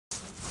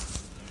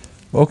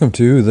Welcome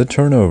to The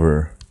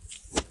Turnover.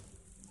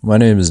 My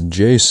name is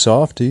Jay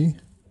Softy.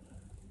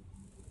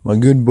 My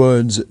good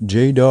buds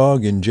J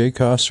Dog and J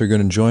Costa are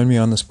going to join me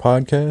on this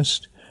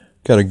podcast.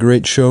 Got a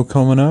great show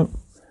coming up.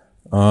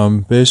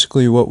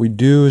 Basically what we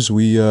do is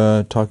we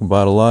talk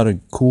about a lot of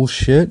cool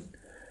shit.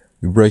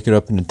 We break it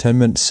up into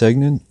 10-minute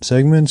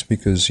segments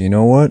because you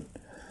know what?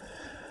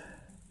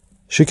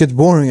 Shit gets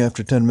boring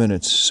after 10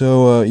 minutes.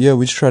 So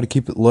we just try to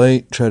keep it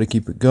light, try to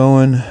keep it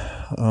going.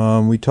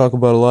 We talk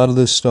about a lot of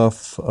this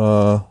stuff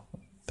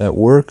at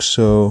work,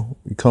 so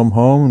we come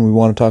home and we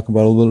want to talk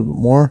about it a little bit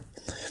more.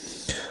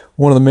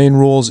 One of the main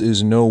rules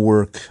is no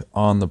work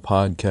on the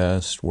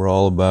podcast. We're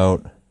all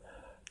about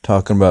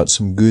talking about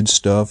some good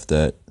stuff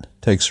that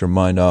takes our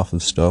mind off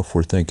of stuff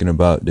we're thinking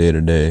about day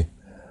to day.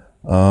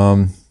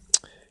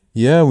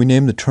 We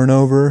named it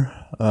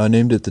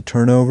The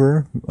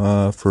Turnover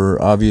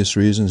for obvious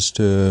reasons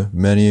to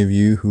many of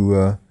you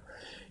who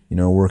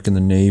work in the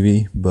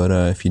Navy. But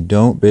if you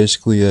don't,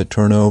 basically a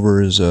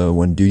turnover is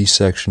when duty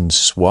sections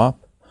swap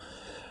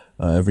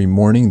every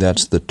morning.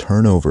 That's the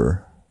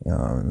turnover.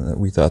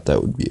 We thought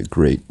that would be a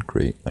great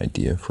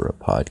idea for a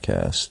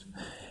podcast.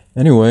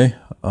 Anyway,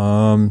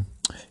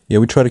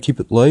 we try to keep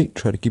it light,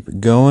 try to keep it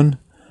going,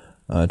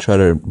 try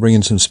to bring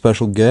in some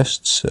special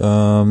guests.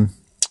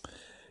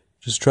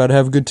 Just try to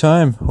have a good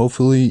time.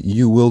 Hopefully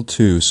you will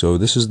too. So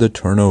this is The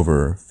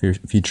Turnover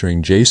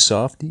featuring Jay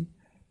Softy,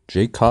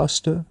 J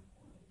Costa,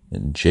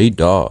 and J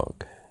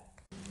Dog.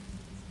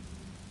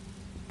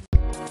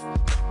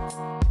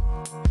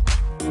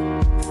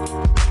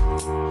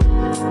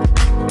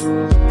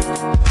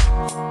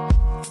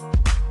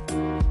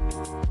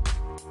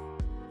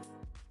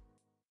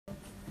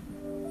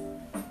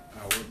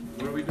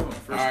 What are we doing?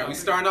 Alright, we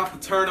starting off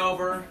The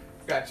Turnover.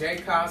 Got J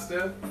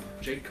Costa.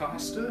 J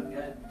Costa?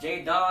 Got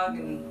J Dog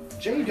and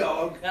J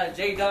Dog? got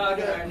J Dog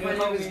and our new My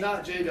name is homie.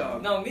 not J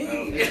Dog. No,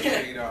 me.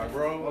 J Dog,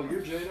 bro. Oh,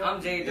 you're J Dog?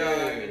 I'm J Dog.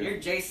 Yeah. And you're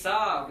J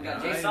Soft. We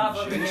got J I'm Soft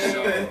up in J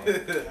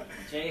here.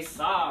 J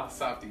Soft.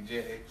 Softy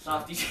J.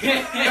 Softy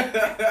J.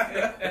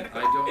 I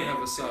don't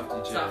have a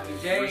Softy J. Softy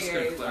J We're just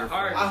gonna is a clarify.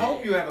 hard I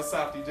hope you have a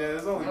Softy J.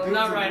 There's only Well, dudes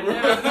not in right the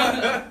room.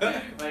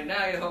 now. Right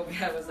now, you hope we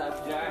have a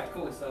Softy J. Alright,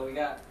 cool. So we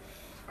got.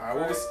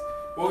 Alright,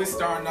 what we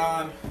starting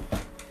on?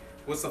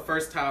 What's the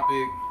first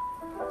topic?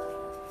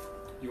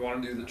 You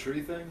want to do the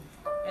tree thing?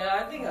 Yeah,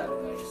 I think I'll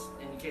do it just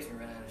in case we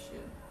run out of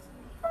shit.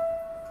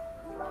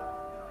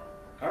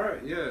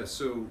 Alright, yeah,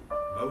 so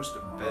most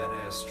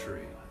badass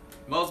tree.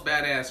 Most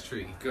badass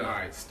tree. Go.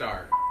 Alright,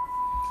 start.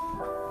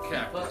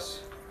 Cactus.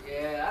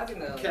 Yeah, I think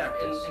that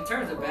Cactus. in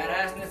terms of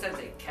badassness, I'd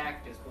say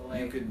cactus, but like.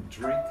 You can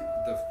drink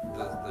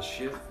the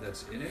shit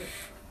that's in it.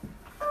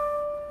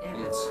 Yeah,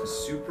 but- It's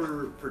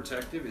super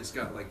protective. It's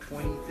got like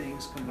pointy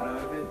things coming out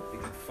of it.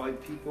 It can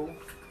fight people.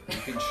 You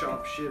can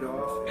chop shit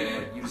off and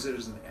like use it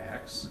as an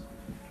axe.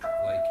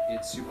 Like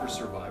it's super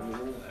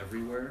survivable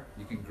everywhere.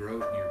 You can grow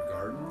it in your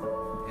garden,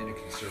 and it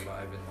can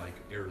survive in like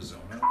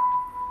Arizona.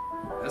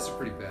 That's a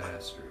pretty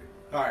badass tree.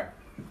 Alright.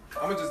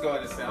 I'm gonna just go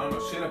ahead and say I don't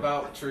know shit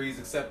about trees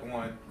except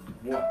one.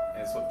 What?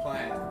 And it's a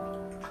plant.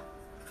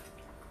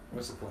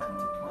 What's the point?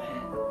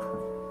 Plant.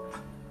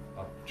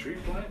 A tree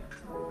plant?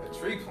 A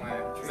tree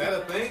plant. Is that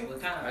a thing?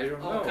 What kind of, I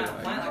don't know. What kind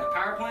of plant? Like a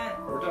power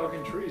plant? We're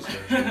talking trees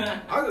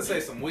here. I was gonna say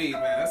some weed,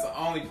 man. That's the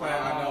only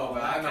plant I know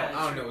about. I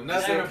don't know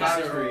nothing That about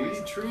kind of trees.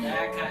 Weed tree?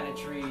 That kind of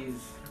trees.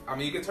 I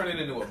mean, you can turn it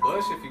into a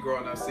bush if you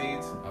grow enough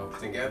seeds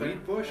together.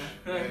 Weed bush?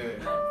 Yeah.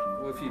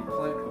 Well, if you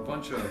plant a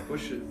bunch of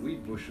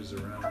weed bushes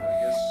around, I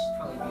guess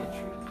Probably be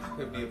a tree.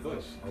 Could be a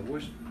bush. a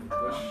bush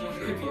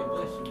Could tree. be a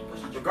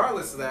bush.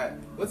 Regardless of that,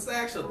 what's the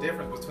actual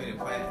difference between a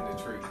plant and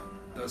a tree?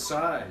 The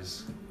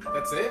size.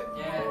 That's it?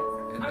 Yeah.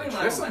 And I mean,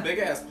 There's some like, big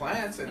ass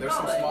plants and there's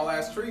some No, like- small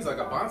ass trees like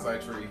a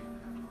bonsai tree.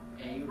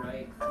 yeah, you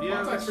right.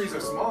 Yeah, Bonsai trees are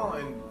small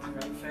and You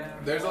right,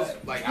 fam. there's those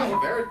like aloe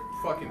vera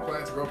fucking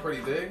plants grow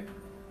pretty big.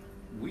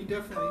 We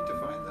definitely need to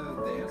find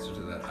the answer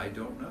to that. I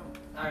don't know.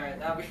 Alright,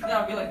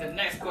 that'll be like the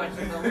next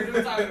question. So we're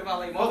just talking about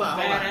like most Hold on.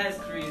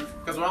 badass trees.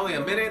 Cause we're only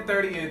a minute and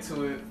 30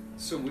 into it.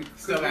 So we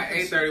Still got could-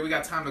 8:30. We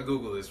got time to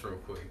Google this real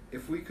quick.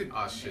 If we could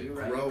Oh shit. You're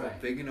right, grow you're right.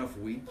 a big enough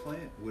weed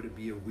plant, would it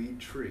be a weed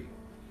tree?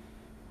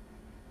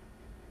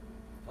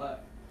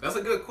 What? That's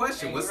a good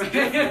question. Yeah, What's you're the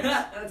right.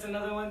 difference? That's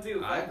another one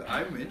too.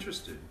 I'm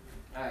interested.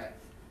 Alright.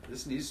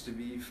 This needs to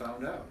be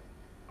found out.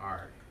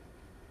 Alright.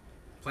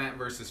 Plant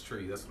versus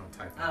tree. That's what I'm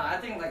typing. I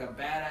think like a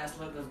badass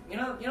look of you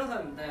know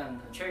the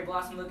cherry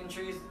blossom looking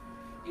trees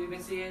you've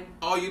been seeing?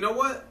 Oh, you know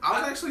what? I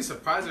was actually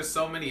surprised there's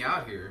so many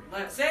out here.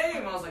 Like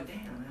same. I was like,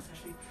 damn, that's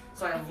actually.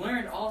 So I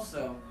learned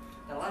also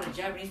that a lot of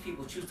Japanese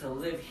people choose to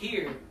live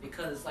here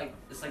because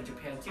it's like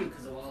Japan too,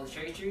 because of all the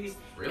cherry trees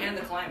Really? and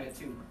the climate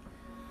too,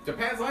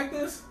 Japan's like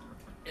this?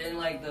 in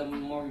like the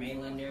more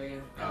mainland area,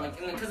 and Oh. like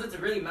because it's a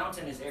really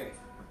mountainous area,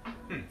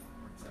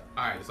 so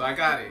Alright, so I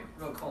got it.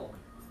 real cold,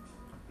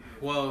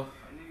 Well,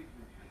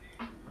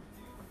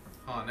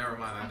 oh, never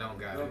mind. I don't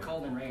got real it.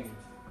 cold and rainy.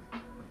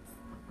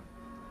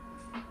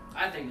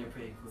 I think they're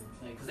pretty cool,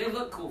 like because they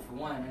look cool for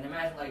one. And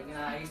imagine like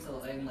I used to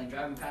and like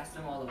driving past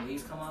them, all the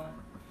leaves come on them.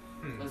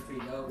 Looks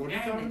pretty dope. What are you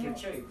And talking they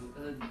give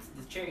about?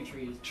 the cherry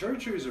trees. Cherry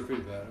trees are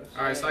pretty badass.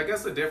 All right, so I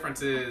guess the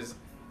difference is,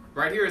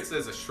 right here it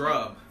says a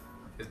shrub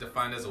is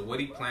defined as a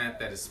woody plant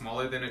that is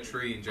smaller than a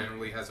tree and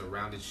generally has a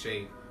rounded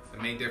shape. The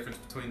main difference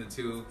between the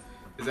two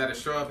is that a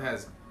shrub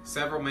has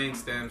several main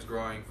stems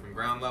growing from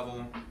ground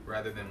level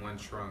rather than one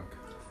trunk.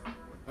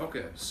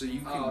 Okay, so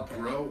you can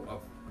grow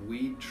a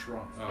weed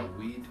Shrub,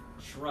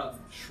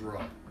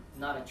 shrub,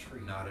 not a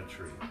tree. not a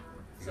tree.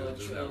 So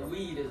a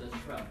weed is a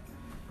shrub.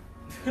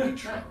 Weed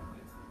shrub.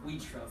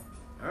 Weed shrub.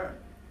 All right.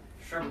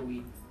 Shrub or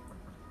weed.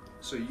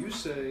 So you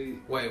say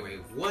Wait,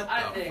 what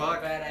I the think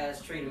fuck? a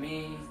badass tree to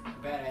me,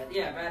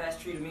 badass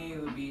tree to me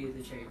would be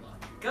the cherry blossom.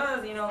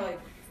 Because, you know, like...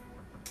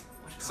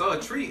 So a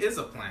tree is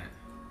a plant.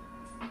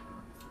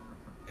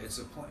 it's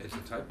a plant. It's a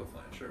type of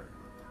plant, sure.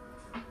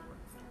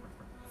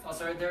 Oh,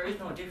 sorry, there is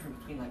no difference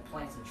between, like,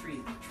 plants and trees.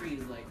 The tree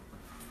is, like,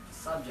 a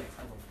subject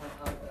of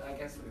a plant. I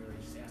guess we were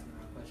just asking the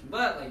wrong question.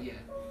 But, like, yeah.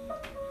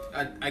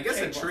 I guess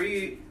Cherry a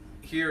tree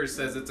here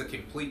says it's a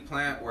complete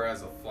plant,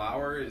 whereas a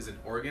flower is an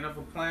organ of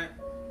a plant.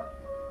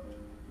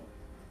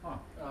 Huh.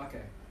 Oh,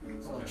 okay.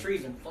 So Okay.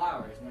 trees and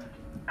flowers, not...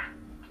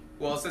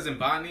 Well, it says in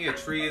botany, a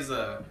tree is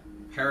a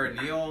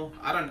perennial.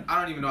 I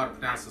don't even know how to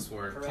pronounce this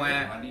word.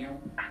 Plant.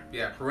 Perennial?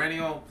 Yeah,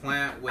 perennial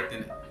plant with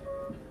an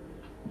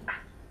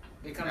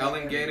They come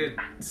elongated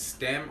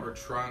stem or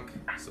trunk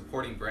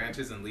supporting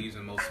branches and leaves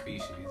in most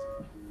species.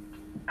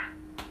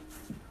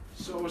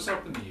 So it's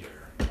up in the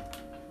air.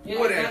 Yeah,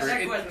 Whatever,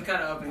 That it- question's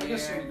kind of up in I the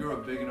guess if air. you grow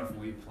a big enough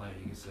weed plant,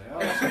 you can say, oh,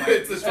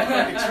 It's a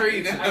fucking tree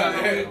I got,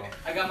 my, now.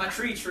 I got my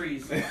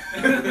trees.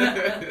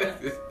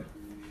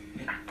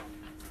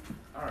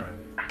 All right.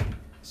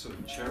 So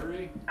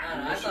cherry. I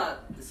don't know, I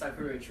thought the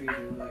sakura trees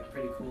were like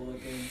pretty cool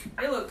looking.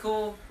 They look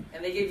cool,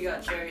 and they give you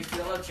out cherries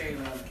too. I love cherries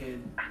when I was a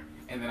kid.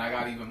 And then I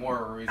got even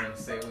more of a reason to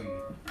say weed.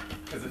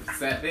 Because if it's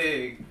that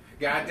big,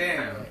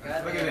 goddamn. Look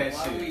at that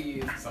why shit.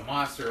 weed? It's a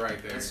monster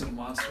right there. That's some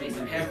monster. Make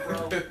some weed. hemp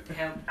rope,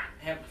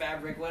 hemp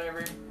fabric,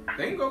 whatever.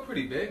 They can go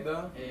pretty big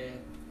though. Yeah,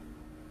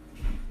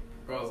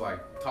 Bro's like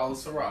tall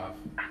as Saraf.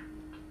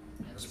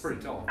 That's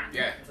pretty tall.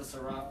 Yeah. It's a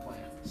Saraf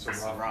plant.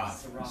 Syrah.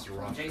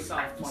 Saraf.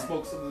 J-soft plant.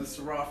 Smoke some of the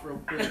Saraf real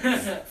quick.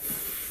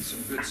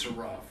 Some good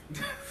Syrah.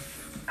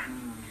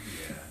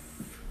 Yeah.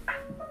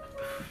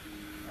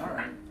 All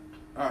right.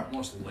 All right.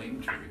 Most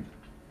lame tree.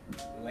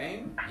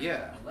 Lame?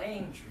 Yeah.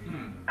 Lame tree.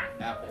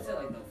 Apple. Is it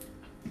like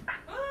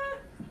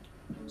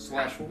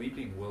the /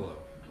 weeping willow.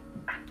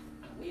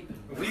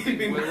 weeping?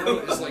 Weeping Willow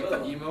is like the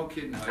Willow. emo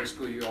kid in high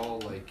school. You all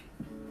like,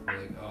 were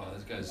like, oh,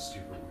 this guy's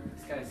super weird.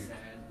 This guy's sad.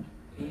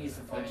 He needs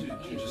to That find. dude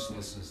he needs just to-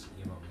 listens to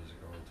emo music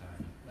all the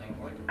time. I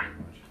don't like it very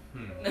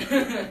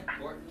much.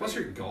 Or- Plus,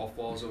 your golf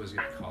balls always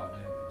get caught in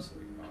it. It's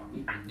like,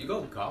 oh. You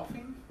go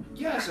golfing?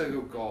 Yes, I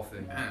go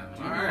golfing. Damn,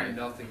 You alright.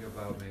 know nothing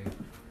about me.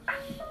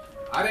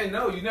 I didn't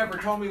know. You never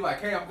told me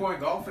like, hey, I'm going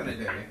golfing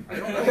today. I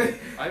don't know. I I'm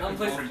haven't gonna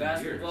play golfed some in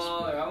basketball,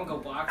 years, or I'm gonna go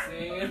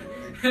boxing.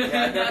 Yeah,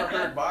 I never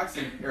heard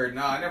boxing, or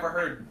no, I never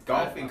heard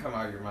golfing come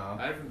out of your but mouth.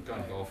 I haven't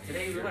gone golfing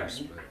Today in we years.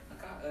 learned.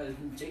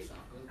 But... Jason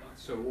goes boxing.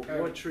 So,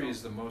 what tree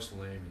is the most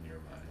lame in your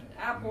mind?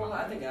 Apple,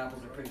 I think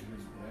apples are pretty useful.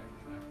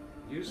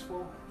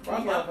 Useful?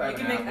 I love You having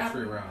can an make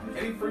apple tree apple- around.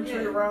 Any fruit tree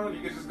Yeah. around,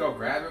 you can just go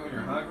grab it when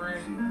you're hungry.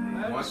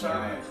 One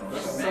time.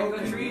 That's so Mango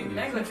tree, convenient.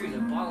 mango trees are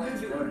baller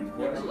too.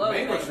 What? I love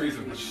Mango trees are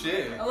the trees.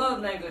 shit. I love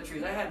mango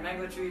trees. I had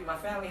mango trees. My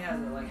family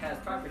has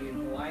property in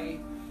Hawaii.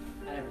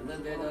 I never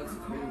lived there though, 'cause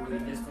it's really, really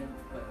distant.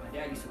 But my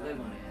dad used to live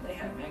on it, and they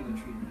had mango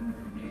trees in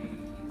their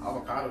days.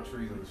 Avocado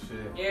trees are the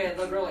shit. Yeah,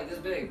 they'll grow like this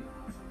big.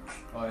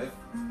 Oh,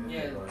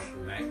 Yeah. grow like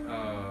fruit.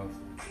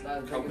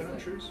 That was Coconut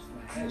trees?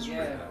 Those are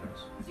Yeah, pretty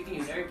badass. you can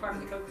use every part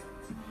of the coconut.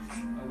 Oh,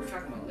 we're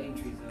talking about lame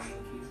trees though,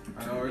 low-key.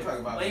 I know we're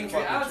talking about Lame the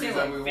tree. I fucking would say trees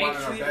that like we fake want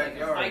in our trees, like a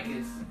backyard.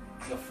 ficus.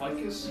 The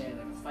ficus? Yeah,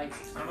 like a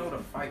ficus. I don't know what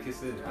a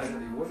ficus is.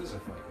 What is a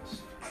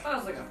ficus? I thought it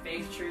was like a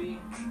fake tree,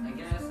 I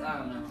guess. I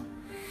don't know.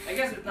 I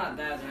guess it's not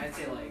that, then I'd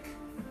say like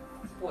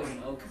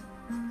poison oak.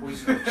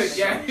 Poison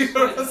Yeah, you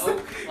know what I'm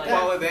saying? Like,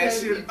 Follow that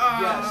shit.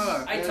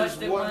 Yes. I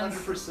touched it once.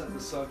 100% the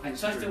suckiest I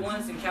touched tree. it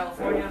once in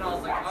California and I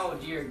was like, oh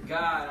dear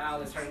God, ow,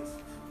 this hurts.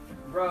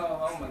 Bro,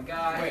 oh my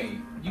God. Wait,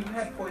 you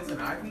had poison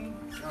ivy?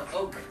 No,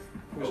 oak.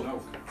 Poison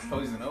oak.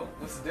 Poison oak?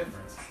 What's the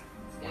difference?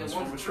 Yeah, One's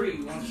one's from a a tree,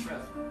 tree. one's a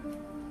shrub.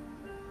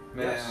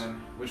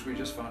 Man, Which we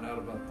just found out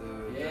about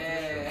the...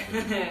 Yeah.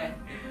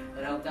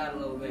 That helped out a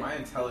little bit. my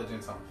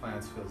intelligence on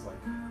plants feels like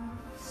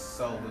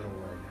so little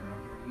right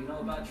now. You know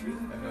about trees?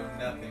 I know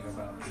nothing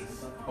about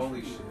this.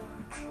 Holy shit.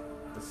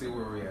 Let's see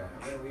where we at.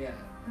 Where we at?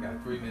 We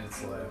got 3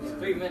 minutes left. It's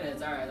 3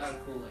 minutes, alright, that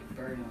was cool, like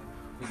burn.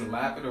 We can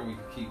lap it or we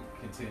can keep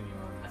continuing.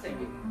 I think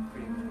we can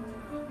pretty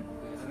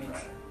much. I mean,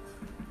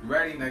 You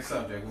ready? Next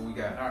subject. What we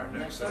got? Alright,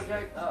 next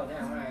subject? Oh,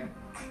 damn,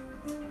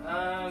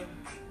 alright.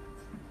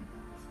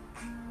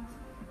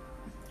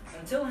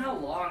 Until how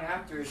long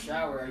after a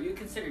shower are you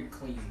considered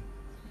clean?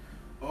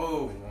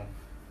 Oh.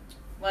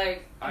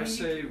 Like, I mean,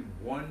 say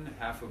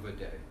 1/2 of a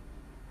day.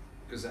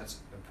 Because that's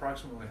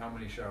approximately how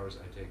many showers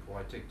I take. Well,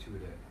 I take 2 a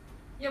day.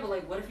 Yeah, but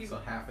like, what if you? So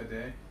half a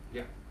day?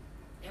 Yeah,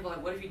 but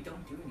like, what if you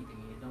don't do anything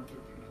and you don't get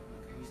dirty?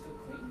 Like, are you still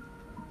clean?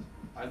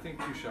 I I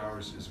think 2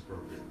 showers is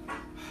appropriate.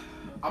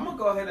 I'm gonna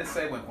go ahead and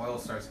say when oil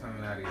starts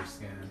coming out of your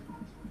skin.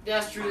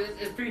 That's true.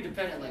 It's pretty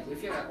dependent. Like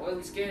if you got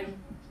oily skin,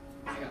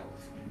 I got oily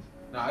skin.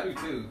 No, I do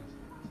too.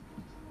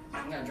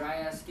 You got dry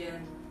ass skin.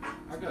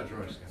 I got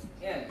dry skin.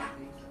 Yeah.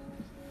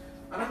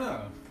 I don't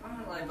know. I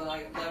don't like, but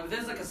like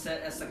there's like a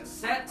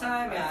set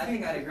time. Yeah, I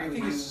think I'd agree I with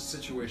think you. it's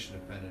situation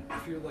dependent.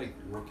 If you're like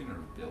working on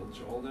a bilge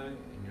all day and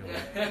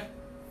you're like,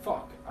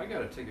 fuck, I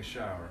gotta take a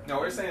shower No,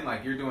 we're saying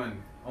like you're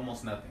doing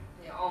almost nothing.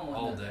 Yeah, almost.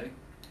 all day.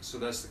 So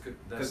that's the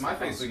Because my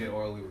face would get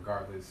oily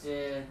regardless.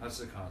 Yeah. That's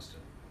the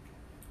constant.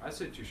 I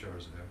say 2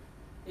 showers a day.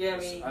 Yeah, I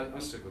mean. I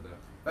stick with that.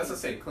 That's to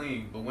say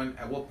clean, but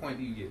at what point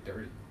do you get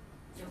dirty?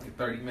 Like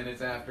 30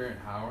 minutes after, an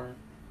hour?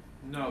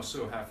 No,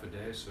 so half a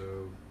day, so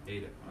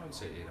 8. I would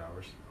say 8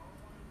 hours.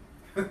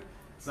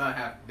 It's not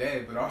half a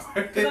day, but also.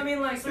 Because I mean,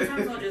 like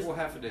sometimes I'll just. Well,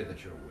 half a day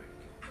that you're awake.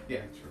 Yeah,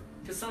 true.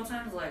 Because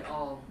sometimes like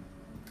I'll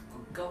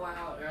go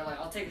out or like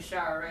I'll take a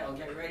shower, right? I'll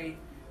get ready,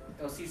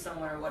 go see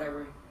somewhere or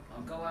whatever.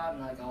 I'll go out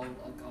and like I'll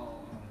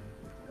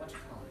what you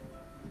call it?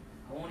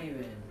 I won't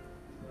even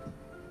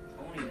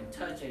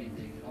touch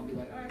anything. And I'll be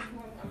like, alright, come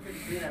on, I'm pretty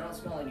clean. I don't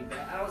smell any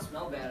bad. I don't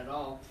smell bad at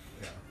all.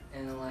 Yeah.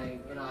 And then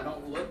like I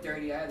don't look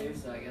dirty either.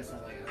 So I guess I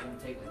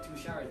won't take like 2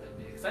 showers that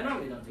day. Because I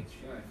normally don't take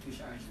 2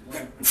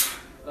 showers.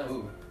 But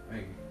Ooh,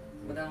 thank you.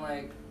 but then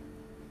like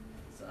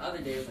so other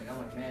days like I'm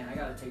like, man, I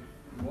gotta take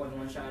more than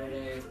 1 shower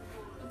today.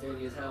 I'm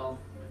dirty as hell.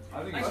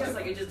 I think I it's guess a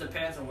like it just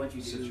depends on what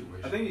you do.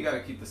 situation. I think you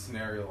gotta keep the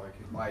scenario like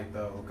light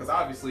though, because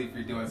obviously if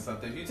you're doing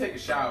something, if you take a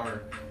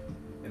shower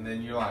and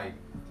then you're like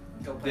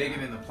Go play.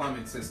 digging in the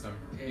plumbing system,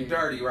 Yeah. you're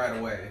dirty right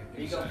away.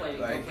 You go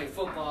play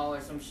football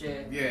or some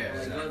shit. Yeah. Or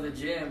like go to the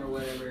gym or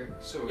whatever.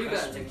 So You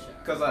that's gotta take a shower.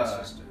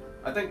 Because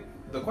I think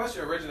the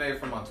question originated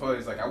from Montoya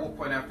is like, at what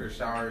point after a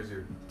shower is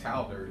your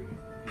towel dirty?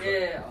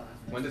 Yeah.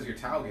 When does your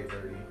towel get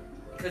dirty?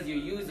 Because you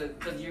use it.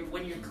 Because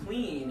when you're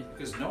clean.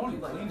 because no one You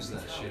like cleans to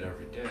that towel. shit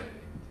every day,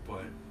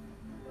 but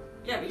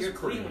Yeah, but It's you're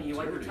clean pretty when you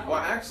wipe your dirty. towel. Well,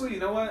 actually, you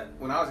know what?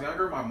 When I was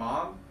younger, my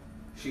mom,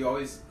 she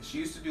used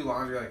to do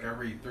laundry like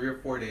every 3 or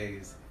 4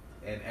 days,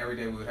 and every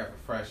day we would have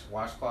a fresh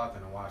washcloth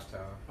and a wash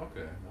towel,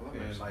 okay, well that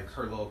and makes like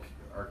sense.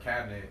 her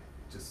cabinet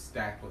just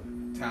stacked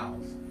with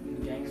towels.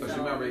 Gang So she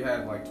style. remember he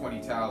had like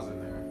 20 towels in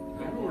there.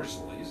 Maybe we're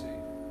just lazy.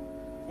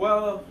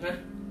 Well,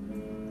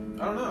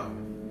 I don't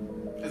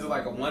know. Is it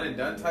like a one and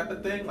done type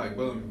of thing? Like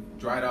boom,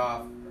 dried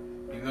off,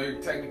 even though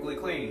you're technically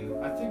clean.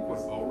 I think what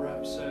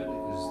ORAP said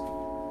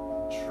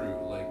is true.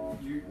 Like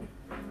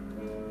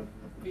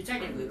You're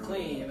technically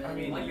clean. I I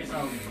mean, mean, wipe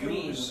yourself you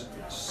clean. use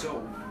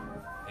soap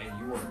and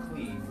you are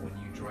clean when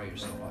you dry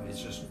yourself off.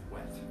 It's just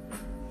wet.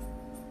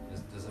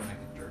 Does that make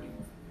it dirty?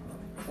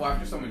 Well,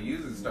 after someone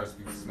uses it, it starts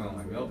smelling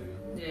like mildew.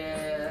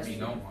 Yeah, that's Me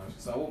true. no much.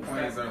 So at what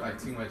point is there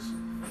like too much,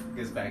 I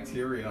guess,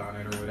 bacteria on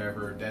it or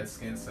whatever, or dead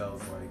skin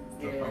cells,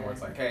 like to the point where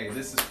it's like, hey,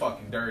 this is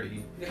fucking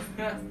dirty.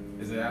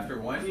 Is it after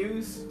 1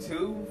 use,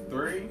 2,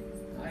 3?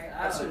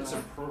 I I'd say don't it's know.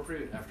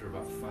 appropriate after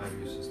about 5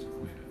 uses to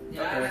clean it.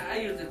 Yeah, Okay. I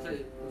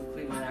usually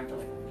clean mine after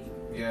like a week.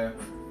 Yeah,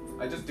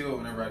 I just do it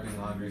whenever I do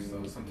laundry.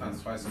 So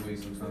sometimes twice a week,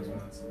 sometimes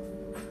once.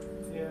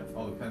 Yeah.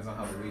 All depends on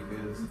how the week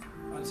is.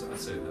 I'd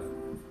say that.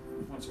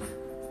 Once a week.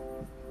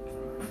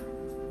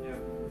 Yeah.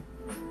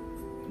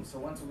 So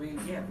once a week,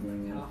 yeah, but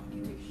like how often do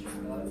you take a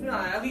shower? No,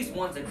 at least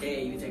once a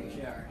day you take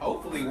a shower.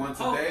 Hopefully once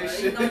a Oh, day. you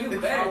Shit. know, you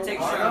better take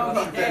a I shower don't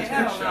know once a if day. I take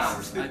Hell no.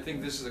 showers. I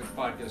think this is a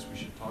podcast we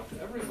should talk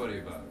to everybody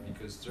about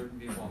because certain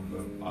people on the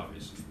boat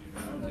obviously do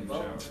On not the take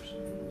boat? showers.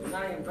 Do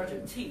not even brush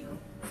your teeth.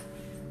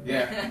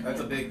 Yeah,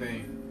 that's a big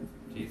thing.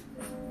 Teeth.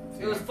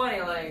 It was funny,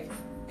 like,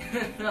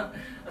 I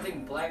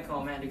think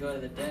Blackcomb had to go to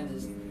the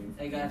dentist.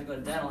 And he had to go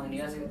to dental, and he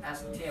asked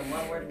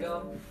TM1 where to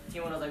go.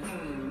 TM1 was like,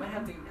 you might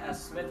have to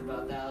ask Smith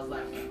about that. I was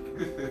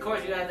like, of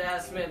course you have to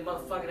ask Smith.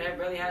 Motherfucker that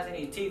barely has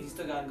any teeth, you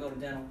still gotta go to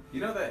dental.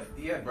 You know that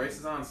he had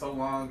braces on so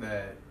long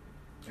that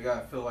he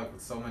got filled like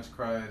with so much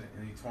crud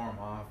and he tore them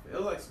off. It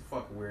was like some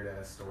fucking weird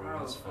ass story.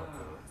 Oh, It's fucked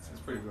up. It's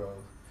pretty gross.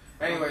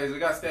 Anyways, we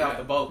gotta stay off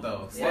the boat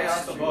though. Stay Yeah,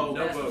 off the boat.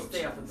 No That's what- boats.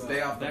 Stay off the boat.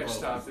 Stay off the Next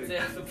boat. topic. Stay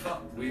off the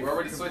boat. We're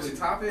already switching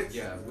topics.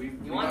 Yeah, we.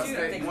 You want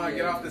to? I think You want to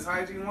get yeah. off this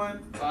hygiene one?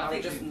 Well, I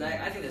think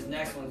this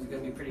next one's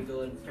gonna be pretty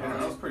good. Oh,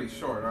 that was pretty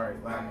short. All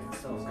right,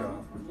 last. So, Let's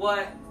go.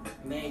 what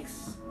makes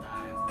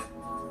style?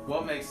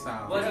 What makes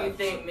style? What do you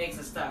think makes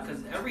a style?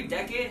 Because every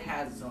decade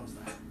has its own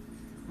style.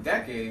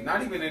 Decade,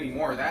 not even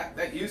anymore.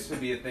 That used to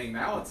be a thing.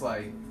 Now it's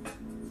like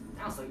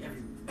Now it's like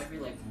every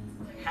like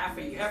half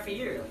a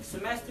year, like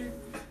semester.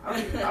 I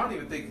don't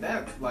even think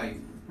that like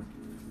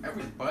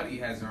everybody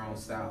has their own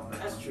style. Now.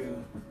 That's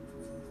true.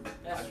 I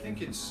That's true.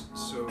 think it's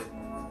so.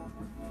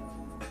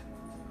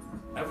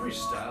 Every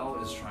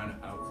style is trying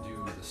to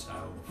outdo the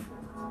style before.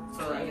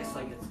 So I guess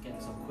like it's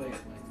getting so quick.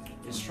 Like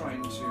It's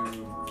trying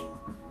to.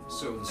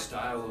 So the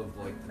style of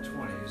like the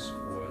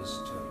 20s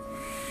was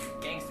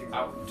to gangster.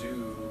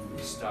 outdo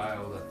the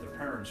style that their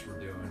parents were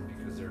doing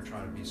because they were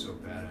trying to be so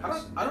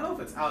badass. I don't know if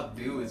it's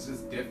outdo. It's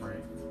just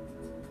different.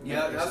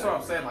 Yeah, That's what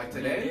I'm saying. Like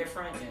today,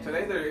 Different. Yeah.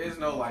 today there is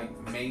no like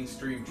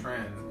mainstream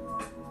trend.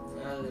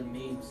 Other than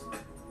memes.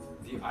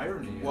 the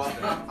irony is Well,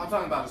 that I'm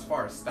talking about as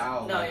far as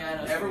style. No, like, yeah, I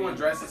know what you everyone mean.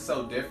 dresses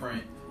so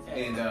different, Yeah.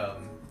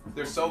 and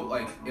they're so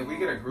like. If we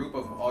get a group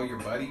of all your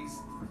buddies,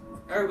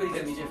 Everybody's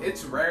gonna be different.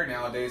 it's rare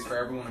nowadays for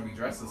everyone to be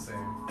dressed the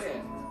same.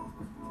 Yeah.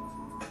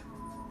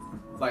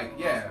 Like,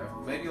 yeah,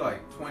 maybe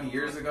like 20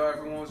 years ago,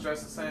 everyone was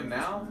dressed the same.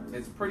 Now,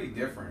 it's pretty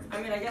different.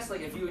 I mean, I guess like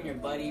if you and your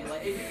buddy,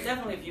 like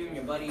definitely if you and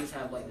your buddies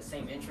have like the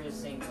same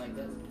interests, same like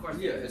the, of course.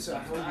 Yeah, it's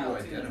how style,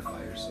 you too.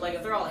 identify yourself. Like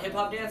if they're all hip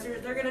hop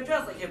dancers, they're gonna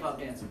dress like hip hop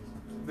dancers.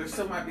 There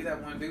still might be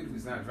that one dude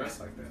who's not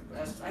dressed like that. But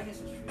I guess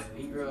it's true.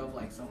 He grew up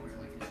like somewhere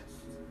like this.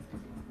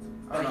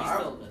 I don't But know. he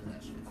still does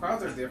that shit.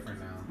 Crowds are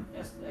different now.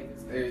 It's, like,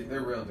 it's,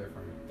 They're real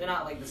different. they're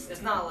not like this.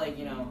 It's not like,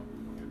 you know.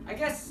 I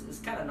guess it's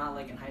kind of not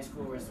like in high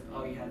school where it's like,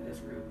 oh, you had this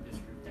group,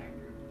 that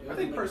group. It I think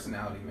wasn't, like,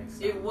 personality makes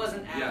sense. It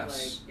wasn't at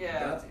Yes. like yeah.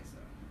 That- I'd say so.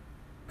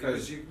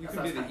 Because you That's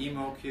can be what I the was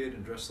emo kid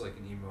and dress like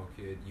an emo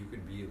kid. You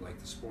could be like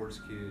the sports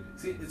kid.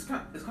 See, it's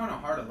kind of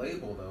hard to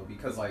label though,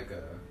 because like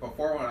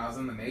before when I was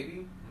in the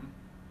Navy,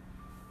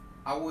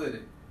 I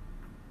would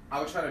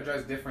try to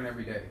dress different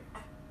every day.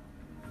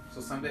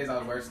 So some days I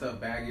would wear stuff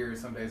baggier,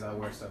 some days I would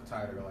wear stuff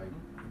tighter.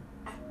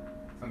 Like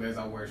some days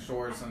I would wear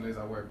shorts, some days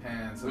I would wear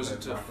pants. some Was it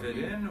days to I would fit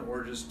be- in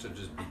or just to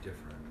be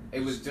different?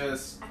 It was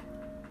just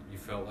You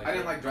felt like I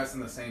didn't like dressing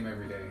the same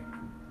every day.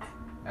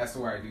 That's the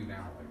way I do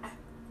now, like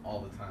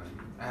all the time.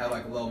 I had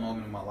like a little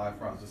moment in my life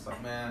where I was just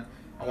like, man,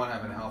 I want to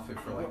have an outfit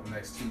for like the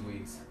next 2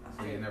 weeks,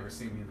 so you never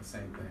see me in the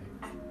same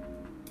thing.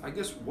 I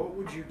guess what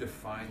would you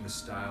define the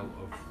style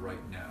of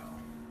right now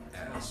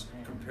as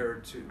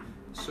compared to?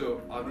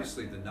 So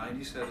obviously the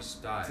 '90s had a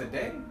style.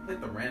 Today, hit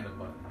the random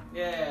button.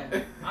 Yeah,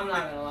 I'm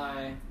not gonna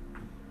lie.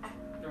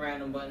 The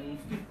random button,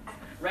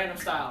 random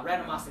style,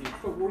 randomosity.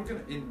 But we're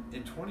gonna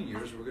in 20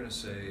 years we're gonna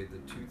say the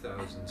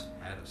 2000s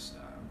had a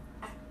style,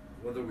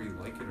 whether we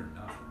like it or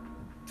not.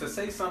 To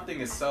say something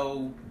is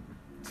so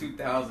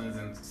 2000s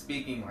and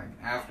speaking like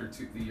after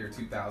the year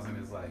 2000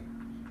 is like,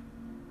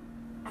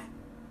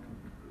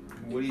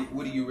 what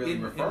do you really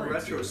In refer to?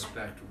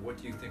 retrospect, what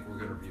do you think we're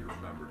gonna be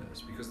remembered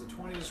as? Because the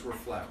 20s were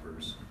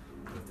flappers,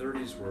 the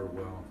 30s were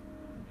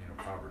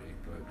poverty,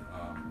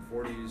 but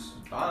 40s.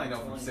 I only know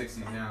from 60s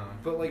now.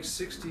 But like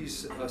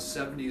 60s,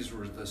 70s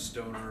were the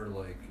stoner,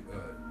 like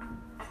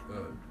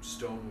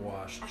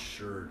stone-washed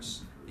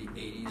shirts. The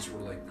 80s were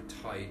like the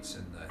tights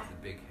and the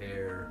big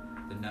hair.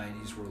 The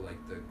 90s were like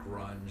the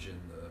grunge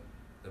and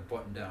the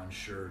button-down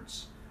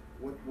shirts.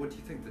 What do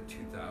you think the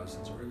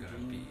 2000s are going to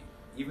be?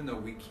 Even though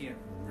we can't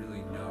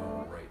really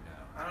know right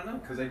now. I don't know,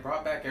 because they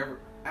brought back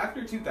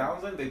after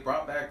 2000, they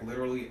brought back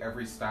literally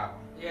every style.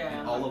 Yeah.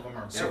 And all of them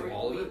are So great.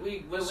 all of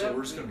it? So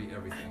we're just we- going to be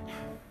everything.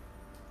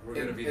 We're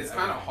going to be It's the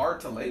kind of everything.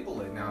 hard to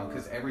label it now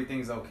because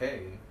everything's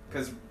okay.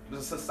 Because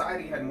the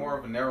society had more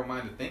of a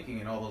narrow-minded thinking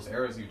in all those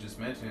eras you just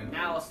mentioned.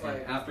 Now it's And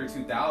like, after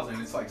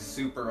 2000, it's like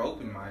super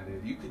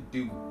open-minded. You could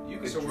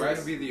So we're going dress.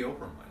 to be the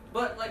open-minded.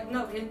 but like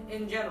no,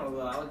 in general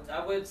though,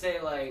 I would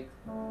say like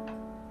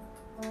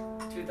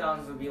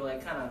 2000s would be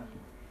like kind of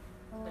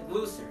like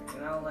looser,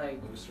 you know,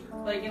 like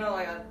you know,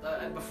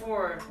 like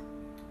before.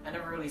 I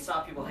never really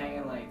saw people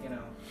hanging like, you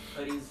know,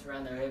 hoodies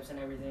around their hips and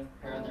everything,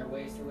 or around their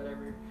waist or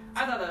whatever.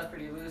 I thought that was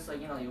pretty loose. Like,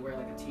 you know, you wear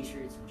like a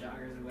t-shirt, some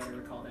joggers or whatever,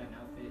 call that an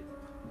outfit.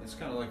 It's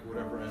kind of like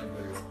whatever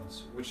anybody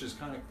wants, which is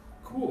kind of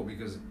cool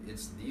because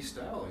it's the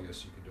style, I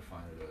guess you could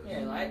define it as.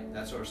 Yeah, like,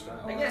 That's our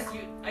style. I guess,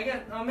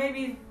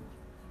 maybe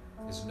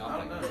It's I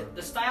nothing. don't know.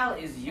 the style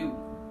is you.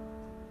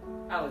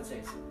 I would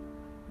say so.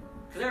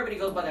 Because everybody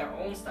goes by their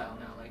own style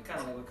now, like kind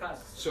of like what Kaz.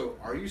 So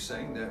are you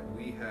saying that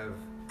we have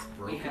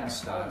broken We have our own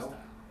style?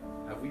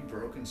 Have we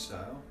broken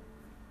style?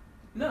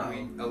 No. Have we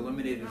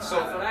eliminated No,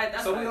 style?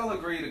 that's So what we I- all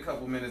agreed a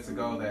couple minutes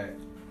ago that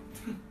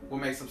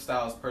what makes up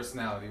style is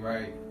personality,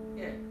 right?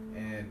 Yeah.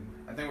 And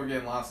I think we're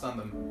getting lost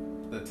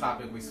on the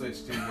topic we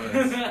switched to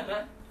was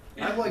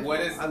I like what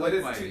is I like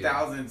my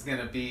 2000s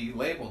gonna be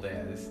labeled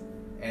as,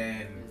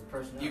 and His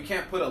personality. you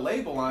can't put a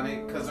label on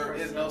it because there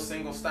is no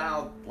single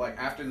style like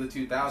after the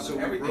 2000s. So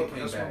everything came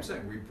that's what I'm back.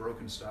 saying. We've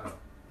broken style.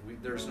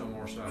 There's no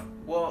more style.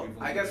 Well,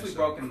 We've I guess eliminated we've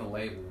style. broken the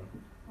label.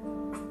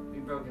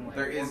 We've broken like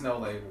There is no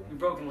label. We've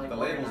broken like The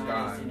label's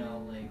organized, gone. you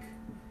know,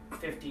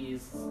 like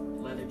 50s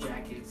leather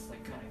jackets,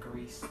 like kind of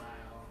Grease style.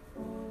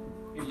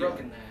 We've Yeah.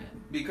 broken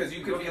that. Because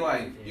you could be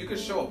like, you could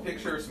show a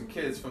picture of some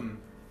kids from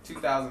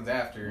 2000s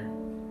after,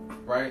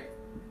 right?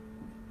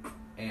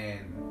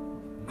 And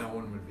No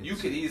one would be. you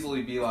could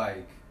easily be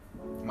like,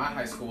 my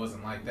high school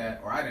wasn't like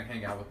that, or I didn't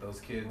hang out with those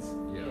kids.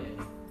 Yeah.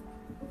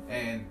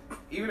 And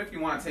even if you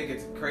want to take it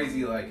to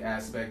crazy like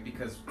aspect,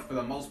 because for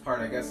the most part,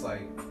 I guess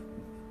like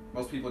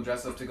most people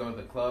dress up to go to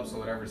the club, so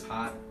whatever's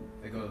hot,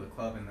 they go to the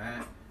club and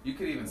that. You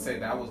could even say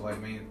that was like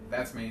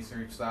that's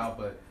mainstream style,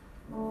 but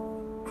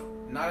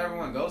not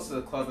everyone goes to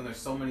the club, and there's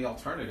so many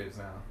alternatives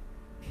now.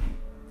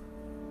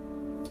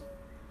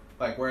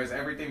 Like whereas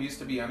everything used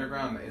to be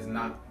underground is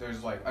not.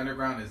 There's like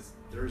underground is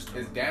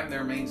damn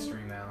near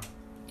mainstream now.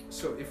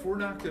 So if we're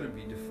not going to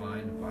be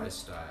defined by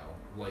style,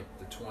 like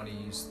the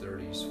 20s,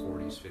 30s,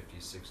 40s,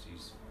 50s,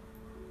 60s,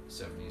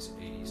 70s,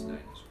 80s, 90s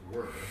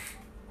were,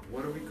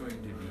 what are we going to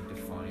be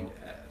defined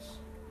as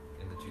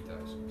in the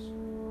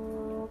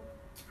 2000s?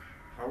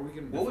 How are we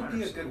going to What would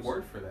be a good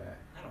word for that?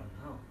 I don't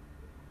know.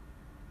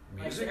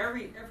 Music?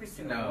 Like every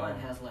single No. one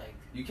has like.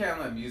 You can't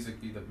let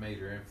music be the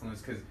major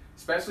influence because,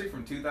 especially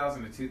from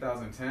 2000 to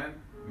 2010,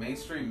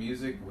 mainstream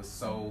music was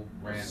so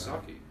random.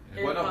 Sucky.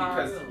 Well, no, hip-hop,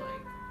 because-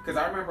 like, Because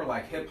I remember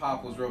like hip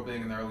hop was real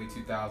big in the early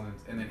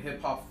 2000s, and then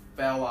hip hop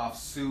fell off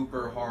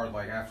super hard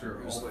like after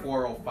It was like-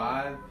 04,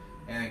 05,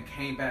 and then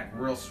came back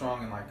real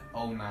strong in like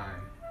 09.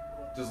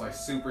 Just like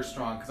super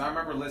strong. Because I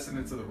remember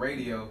listening to the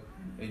radio,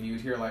 and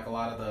you'd hear like a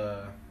lot of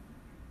the,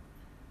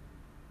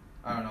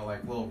 I don't know,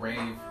 like little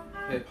rave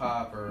hip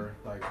hop, or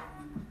like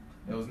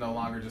it was no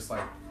longer just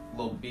like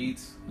little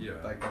beats Yeah.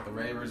 like that the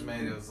ravers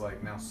made. It was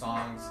like now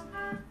songs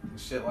and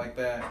shit like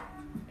that.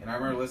 And I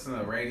remember listening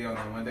to the radio, and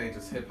then one day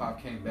just hip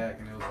hop came back,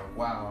 and it was like,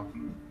 wow,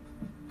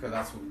 because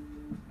that's what,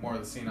 more of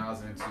the scene I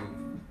was into.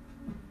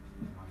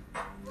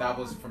 That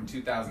was from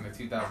 2000 to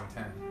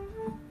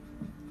 2010.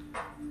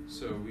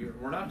 So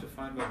we're not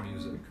defined by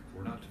music.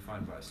 We're not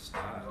defined by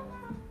style.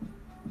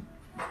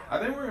 I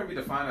think we're gonna be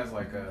defined as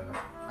like a,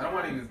 I don't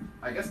want to even,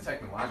 I guess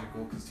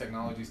technological, because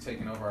technology's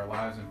taking over our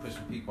lives and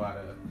pushing people out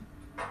of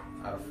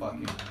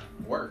fucking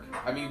work.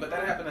 I mean, but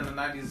that happened in the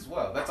 90s as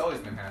well. That's always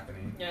been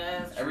happening. yeah,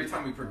 that's Every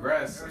time we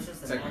progress, Ever since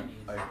the tech-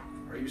 90s. like,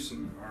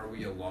 Are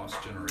we a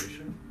lost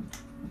generation?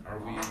 Are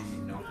we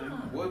nothing?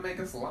 what would make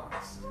us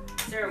lost?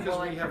 They're more Because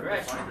like we haven't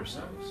progression. defined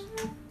ourselves.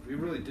 We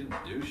really didn't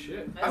do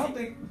shit. I don't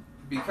think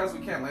because we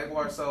can't label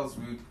ourselves,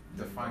 we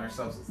define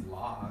ourselves as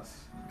lost.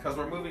 Because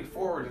we're moving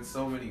forward in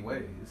so many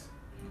ways.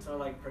 So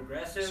like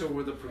progressive. So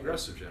we're the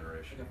progressive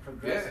generation. Like a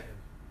progressive.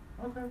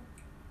 Okay.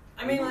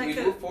 I mean, we like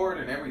moved forward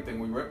in everything.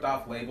 We ripped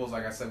off labels.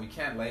 Like I said, we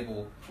can't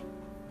label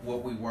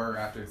what we were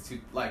after.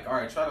 Like, all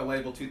right, try to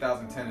label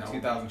 2010 to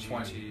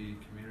 2020. LGBT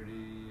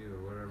community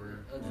or whatever.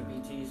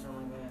 LGBT,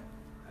 something like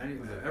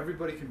that.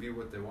 Everybody can be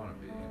what they want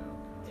to be, you know.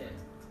 Yeah,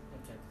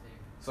 that type of thing.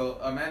 So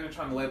imagine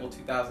trying to label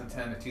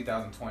 2010 to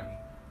 2020.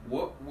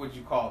 What would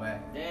you call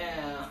that?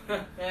 Damn.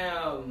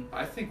 Damn.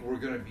 I think we're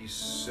gonna be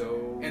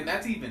so. And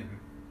that's even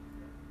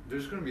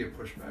There's gonna be a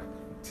pushback.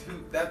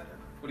 too. That.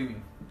 What do you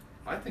mean?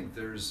 I think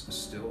there's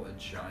still a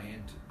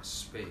giant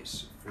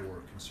space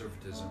for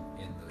conservatism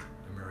in the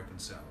American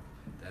South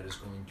that is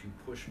going to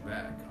push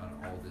back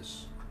on all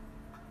this,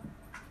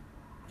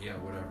 yeah,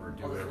 whatever,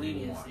 do All this whatever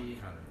you want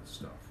leniency. kind of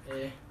stuff.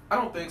 Yeah. I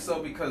don't think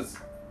so because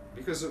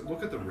Because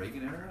look at the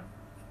Reagan era.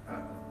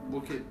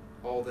 Look at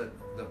all the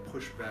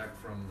pushback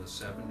from the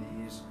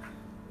 70s.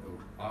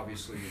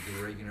 Obviously,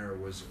 the Reagan era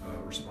was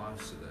a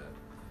response to that.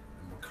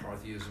 And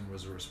McCarthyism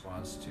was a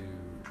response to,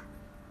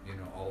 you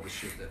know, all the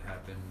shit that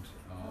happened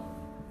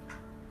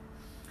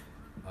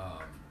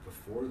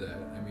before that.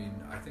 I mean,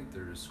 I think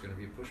there's going to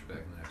be a pushback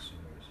in the next few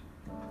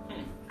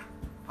years.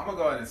 I'm gonna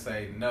go ahead and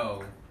say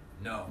no.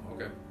 No,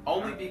 okay.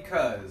 Only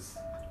because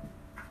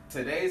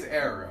today's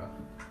era,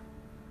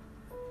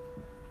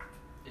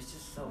 It's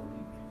just so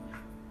weak.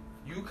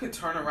 you could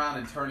turn around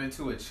and turn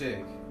into a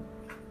chick,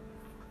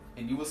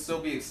 and you will still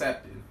be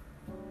accepted,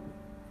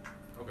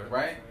 Okay.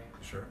 right?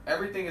 Sure.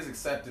 Everything is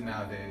accepted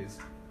nowadays.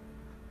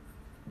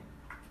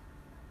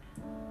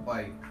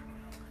 Like,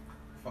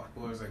 fuck,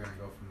 where was I gonna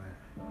go from there?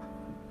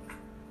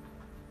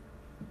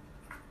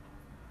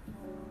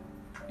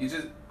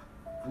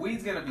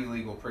 Weed's gonna be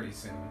legal pretty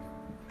soon.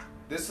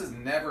 This is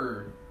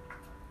never,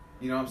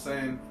 you know what I'm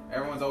saying?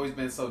 Everyone's always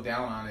been so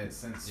down on it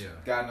since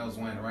God knows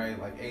when, right?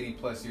 Like 80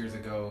 plus years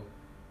ago,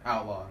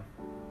 outlawed.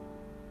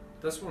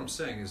 That's what I'm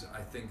saying is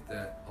I think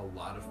that a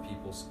lot of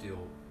people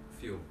still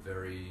feel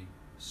very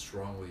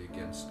strongly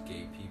against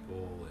gay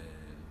people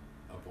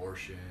and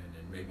abortion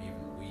and maybe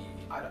even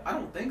weed. I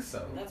don't think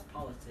so. That's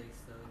politics,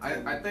 though.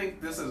 I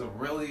think this is a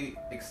really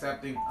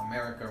accepting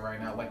America right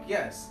now. Like,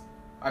 yes,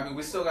 I mean,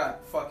 we still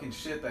got fucking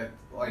shit that,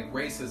 like,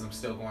 racism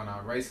still going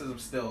on.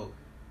 Racism's still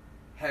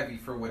heavy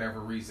for whatever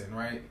reason,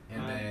 right?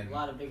 And then a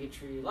lot of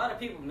bigotry, a lot of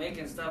people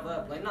making stuff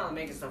up, like not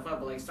making stuff up,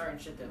 but like starting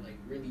shit that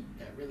really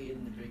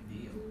isn't a big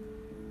deal.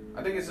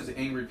 I think it's just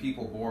angry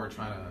people bored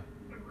trying to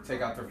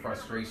take out their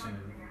frustration.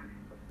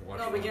 And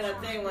No, but get a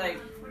thing like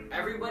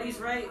everybody's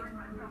right,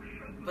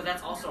 but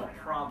that's also a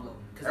problem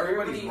because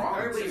Everybody's wrong,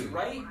 everybody's too.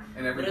 right,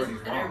 And everybody's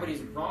and wrong.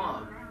 everybody's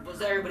wrong. But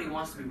everybody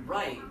wants to be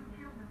right,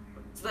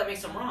 so that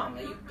makes them wrong.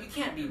 Like you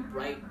can't be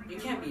right. You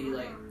can't be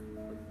like.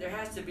 There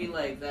has to be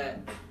like that.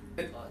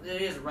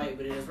 It is right,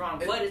 but it is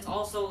wrong. But it's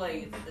also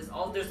like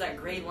there's that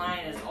gray line.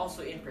 And it's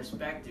also in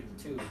perspective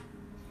too.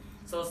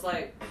 So it's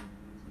like,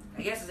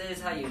 I guess it is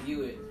how you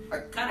view it.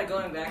 Kind of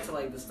going back to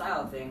like the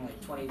style thing,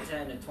 like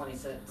 2010 to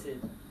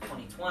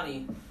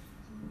 2020.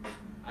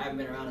 I haven't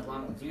been around as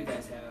long as you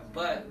guys have,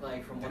 but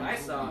like from what I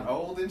saw,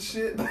 old and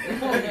shit. You're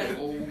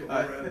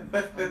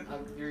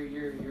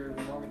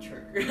more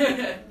mature.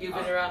 You've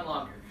been around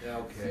longer. Yeah,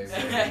 okay.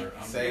 Whatever.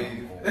 I'm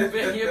Same.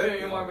 getting old.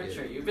 You're more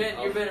mature. You've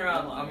been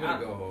around long. I'm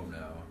gonna go home now.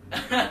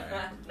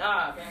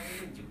 Nah, man,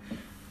 we need you.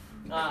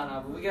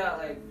 Nah, but we got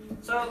like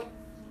so.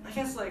 I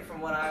guess like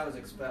from what I was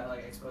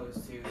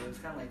exposed to, it was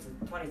kind of like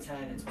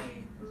 2010 and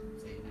 20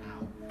 say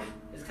now.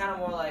 It's kind of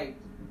more like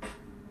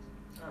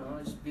I don't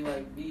know, just be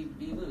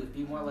loose,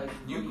 be more like.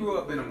 You grew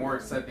up in a more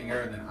accepting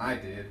era than I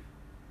did,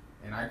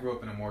 and I grew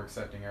up in a more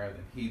accepting era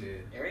than he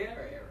did. Area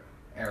or era?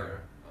 Era.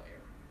 Oh, era.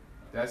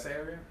 Did I say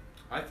area?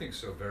 I think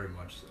so, very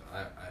much so.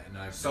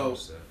 I've So,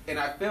 noticed that. and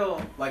I feel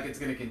like it's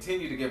going to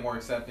continue to get more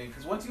accepting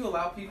because once you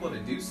allow people to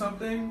do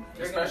something,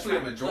 They're especially a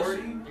gonna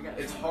majority, push it.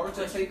 it's hard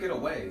to take it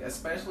away,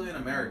 especially in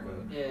America.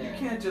 Yeah. You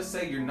can't just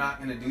say you're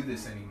not going to do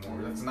this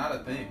anymore. That's not a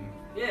thing.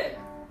 Yeah.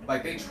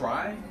 Like, they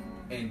try,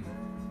 and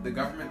the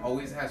government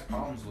always has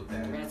problems with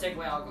that. We're gonna take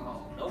away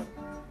alcohol. Nope.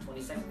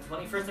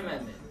 21st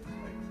Amendment.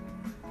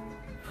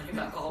 Putting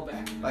alcohol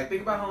back. Like,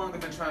 think about how long they've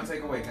been trying to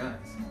take away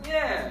guns.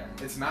 Yeah.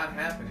 It's not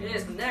happening. It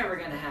is never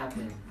gonna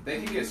happen.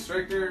 They can get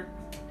stricter,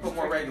 put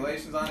more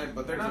regulations on it,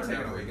 but they're not taking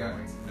never away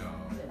guns. No.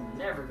 They're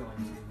never going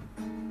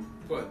to.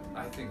 But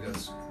I think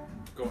that's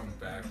going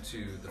back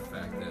to the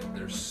fact that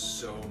there's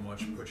so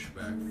much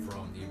pushback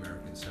from the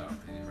American South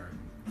and the American.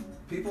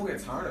 People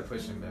get tired of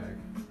pushing back.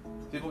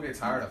 People get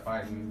tired of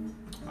fighting.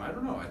 I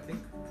don't know. I think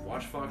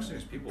watch Fox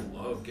News. People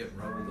love getting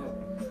riled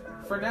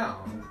up. For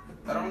now,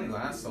 that only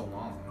lasts so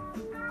long.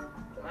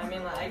 I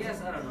mean, like, I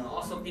guess, I don't know.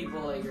 Also,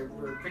 people, like,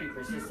 were pretty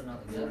persistent on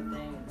the gun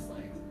thing. It's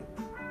like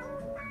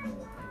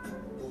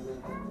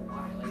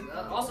why?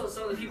 Like, also,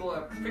 some of the people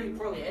are pretty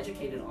poorly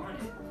educated on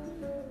it.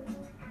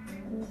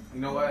 You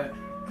know what?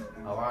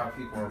 A lot of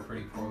people are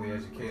pretty poorly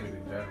educated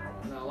in general.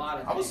 And a lot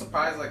of I was things.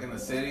 surprised, like, in the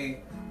city,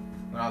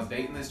 when I was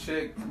dating this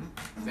chick,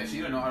 that she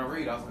didn't know how to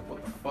read. I was like,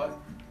 what the fuck?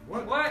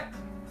 What?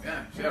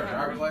 Yeah, she had a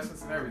driver's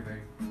license and everything.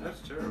 That's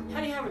terrible.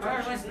 How do you have a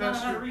driver's license and not know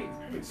how to read?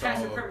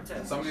 Pass your permit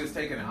test. Somebody was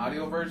taking an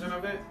audio version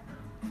of it.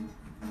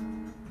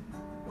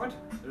 What?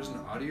 There's an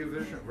audio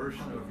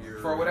version of your.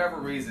 For whatever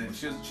reason,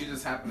 she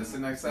just happened to sit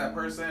next to that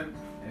person,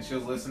 and she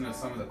was listening to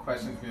some of the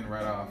questions being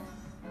read off.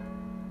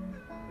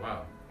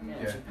 Wow.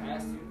 Yeah, she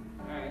passed you.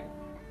 Alright.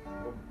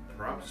 Well,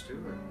 props to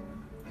her.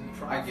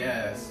 I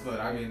guess, but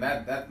I mean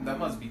that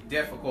must be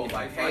difficult.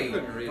 Like, If I hey,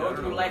 couldn't read, I Go don't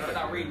through know life what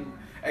without I'd do. reading.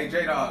 hey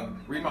J Dog,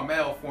 read my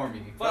mail for me.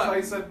 That's Fuck. what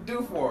he said to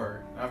do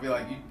for. And I'd be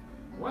like,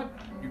 What?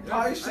 you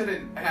probably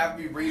shouldn't have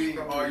me reading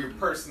all your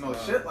personal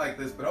shit like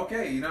this, but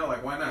okay,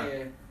 like, why not?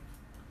 Yeah.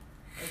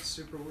 That's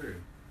super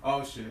weird.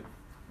 Oh shit,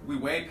 we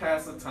way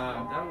past the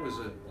time. That was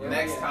a. Yeah.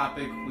 Next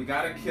topic, we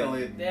gotta kill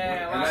it.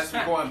 Yeah, Unless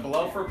we're going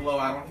blow for blow,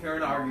 I don't hear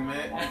an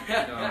argument.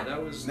 No,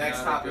 that was. Next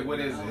not a topic, good- what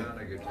is it? Not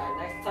a good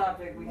Alright, next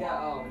topic we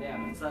got. Oh,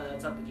 damn, it's up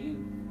to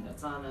you.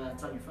 It's on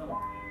your phone.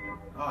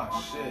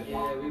 Oh shit.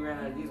 Yeah, we ran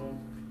out of these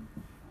ones.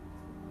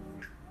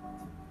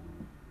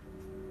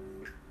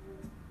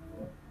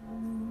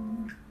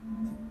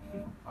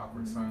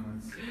 Awkward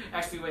silence.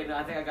 Actually, wait, no,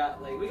 I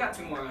think we got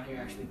two more on here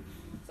actually.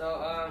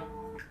 So,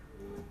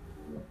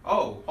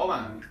 Oh, hold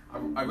on.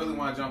 I really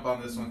want to jump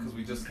on this one because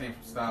we just came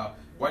from style.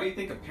 Why do you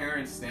think a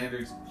parent's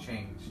standards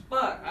change?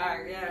 fuck,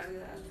 alright, yeah, actually,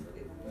 that's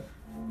really.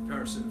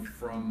 Comparison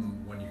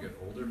from when you get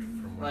older,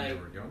 from when you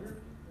Like- were younger.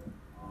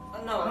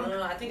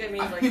 No, I think I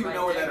mean I like. don't even by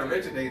know where that decade.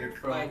 originated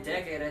from. By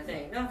decade, I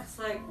think. No, cause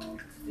like,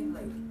 I think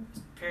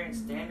like parent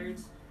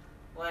standards,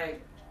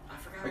 like I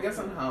forgot. I guess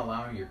I'm not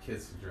allowing your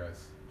kids to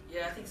dress.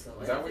 Yeah, I think so. Is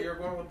Like, that I where think you're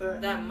going with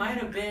that? That might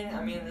have been.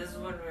 I mean, this is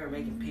when we were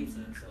making pizza,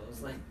 so it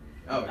was like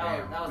Oh,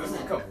 that damn. was This was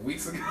a it. couple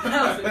weeks ago.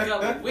 that was a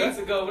couple of weeks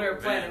ago. We were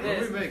planning Man,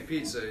 this. when we make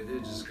pizza,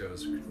 it just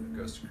goes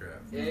to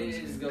crap. Yeah,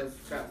 it just goes to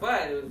crap.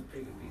 But it was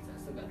pretty good pizza. I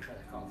still gotta try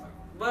that cauliflower.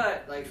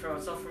 But like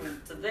from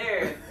to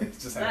there,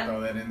 Just had to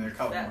throw that in there.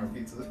 Cauliflower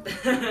pizza.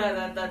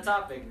 that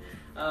topic.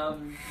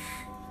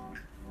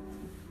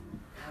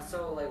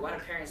 So like, why do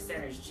parent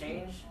standards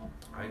change?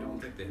 I don't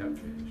think they have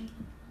changed.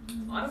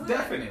 Honestly,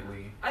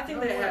 Definitely. I think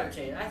No they have way.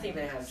 changed. I think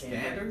they have changed.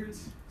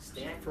 Standards?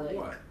 For like,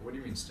 what? What do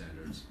you mean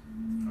standards?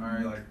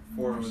 Alright, like,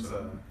 for was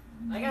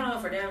I gotta know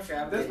for damn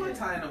sure. This might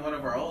tie into one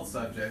of our old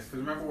subjects, because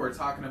remember we were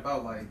talking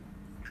about, like,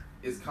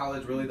 is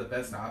college really the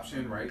best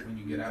option, right, when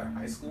you get out of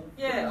high school?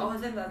 Yeah. Oh,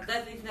 then that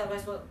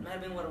might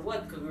have been what it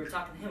was because we were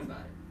talking to him about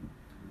it.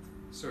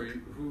 So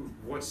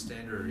what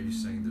standard are you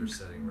saying they're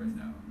setting right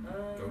now?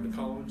 Go to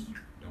college?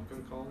 Don't go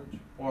to college?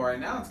 Well, right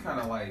now it's kind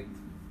of like,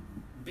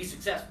 Be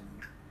successful.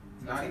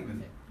 not That's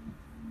even.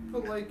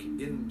 But like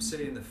in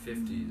the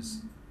 50s,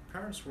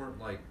 parents weren't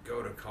like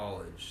go to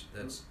college.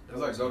 That It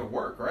was like go to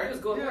work, right?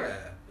 Just go to work.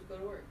 Yeah. Just go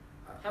to work.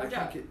 I Have a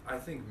job.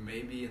 think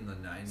maybe in the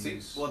 90s.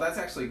 See, well, that's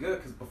actually good,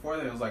 because before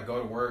then it was like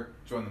go to work,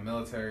 join the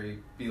military,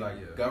 be like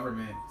Yeah.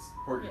 government,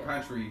 support your Yeah.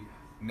 country.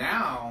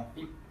 Now,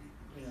 You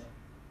know.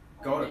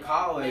 go to make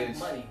college,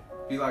 money.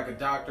 be like a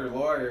doctor,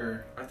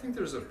 lawyer. I think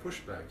there's a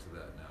pushback to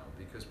that now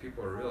because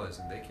people are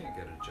realizing they can't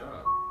get a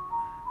job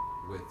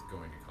with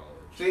going to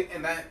college. See,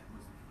 and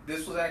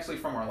this was actually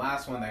from our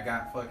last one that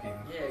got fucking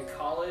Yeah,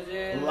 college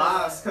and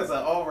lost because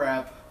of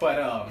ORAP,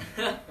 but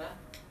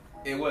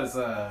it was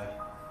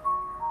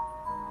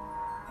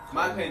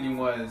my opinion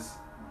was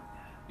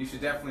you should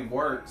definitely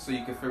work so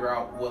you can figure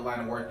out what line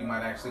of work you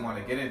might actually want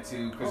to get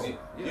into, because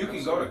you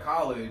can go to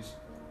college,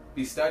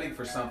 be studying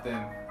for something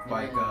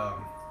like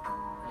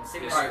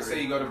alright,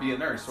 say you go to be a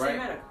nurse, right?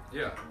 Medical.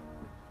 Yeah.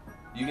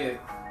 You get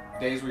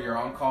days where you're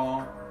on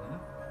call.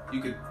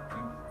 You could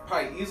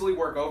probably easily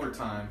work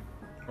overtime,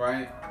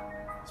 right?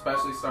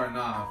 especially starting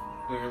off,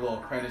 doing your little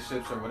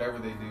apprenticeships or whatever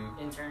they do.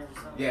 Interns or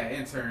something. Yeah,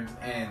 interns,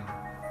 and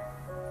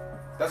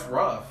that's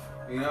rough.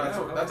 You know,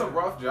 that's a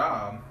rough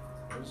job.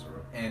 That is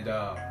rough. And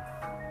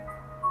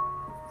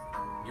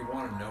You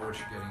want to know what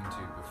you're getting into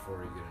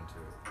before you get into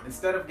it.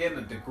 instead of getting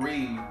a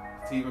degree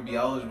to even be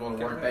eligible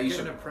to work, that you Get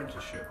an should.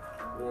 apprenticeship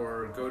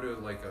or go to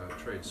like a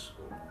trade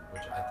school,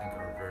 which I think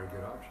are a very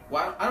good option.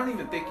 Well, I don't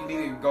even think you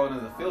need to go into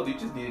the field. You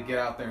just need to get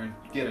out there and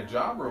get a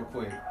job real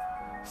quick.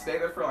 Stay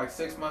there for like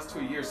 6 months to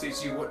a year. See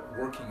what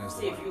working is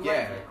See like. if you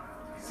Yeah. like it.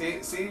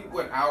 See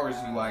what hours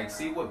you like.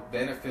 See what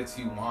benefits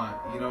you want.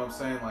 You know what I'm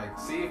saying? Like,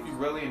 see if you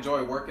really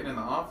enjoy working in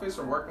the office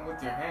or working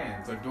with your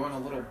hands or doing a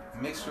little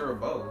mixture of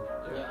both.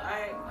 Yeah,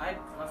 I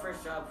my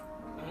first job,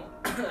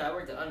 I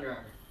worked at Under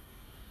Armour,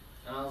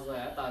 and I was like,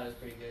 I thought it was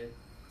pretty good.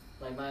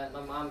 Like my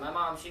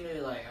mom, she knew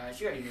like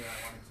she already knew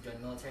I wanted to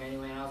join the military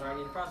anyway, and I was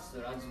already in the process of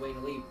it. I was just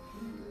waiting to leave,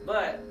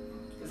 but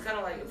it's kind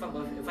of like if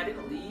I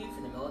didn't leave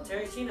in the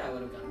military, she knew I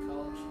would have gone to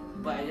college,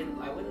 but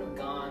I wouldn't have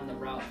gone the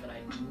route that I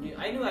knew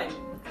I would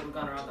have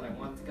gone the route that I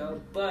wanted to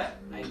go, but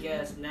I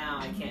guess now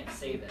I can't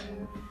say that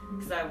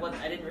because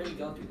I didn't really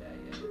go through that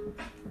yet.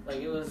 Like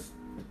it was.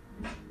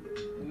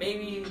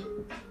 Maybe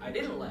I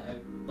didn't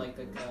like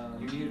the.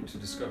 You needed to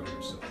discover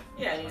yourself.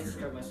 Yeah, I need to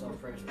discover myself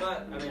first,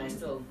 but I mean, I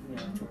still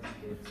tore my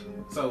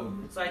hands. So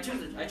So I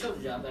chose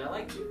a job that I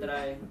liked,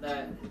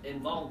 that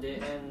involved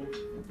it, and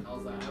I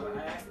was like,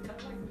 I actually kind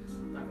of like this.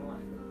 Not gonna lie.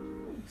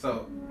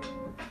 So,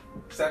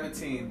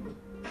 17,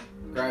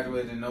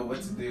 graduated, didn't know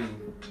what to do.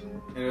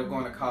 Ended up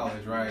going to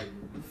college, right?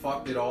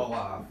 Fucked it all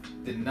off.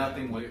 Did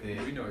nothing with it.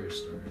 We know your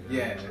story.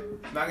 Yeah,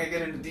 not gonna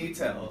get into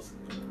details.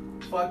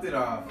 Fucked it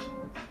off.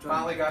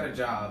 Finally got a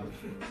job.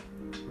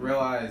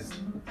 Realized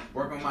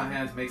working with my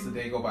hands makes the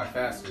day go by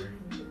faster.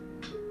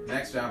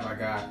 Next job I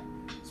got,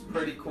 it's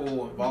pretty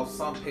cool. Involves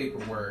some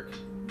paperwork.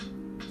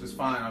 Just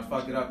fine. I was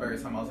fucked it up every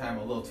time I was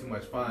having a little too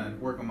much fun.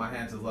 Working with my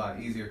hands is a lot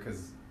easier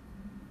because,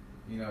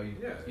 you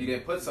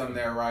didn't put something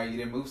there right. You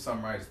didn't move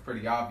something right. It's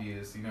pretty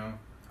obvious, you know.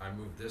 I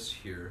moved this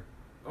here.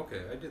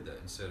 Okay, I did that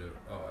instead of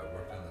I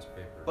worked on this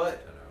paper But-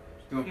 for 10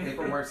 hours. Doing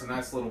paperwork's a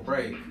nice little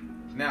break.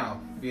 Now,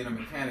 being a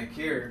mechanic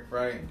here,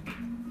 right?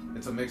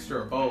 It's a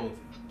mixture of both.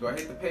 Do I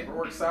hate the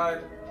paperwork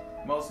side?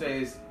 Most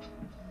days,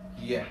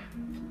 yeah.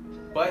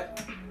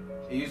 But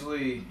it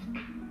usually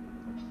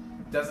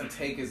doesn't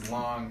take as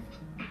long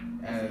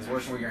as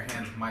working with your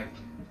hands might,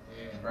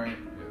 right?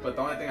 But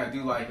the only thing I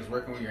do like is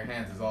working with your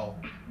hands is all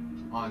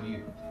on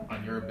you,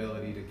 on your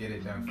ability to get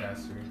it done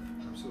faster.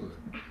 Absolutely.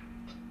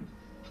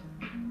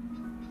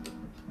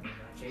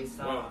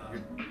 Jason. Well,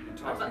 you're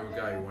talking to a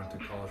guy who went to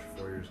college for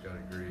 4 years, got a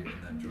degree,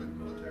 and then joined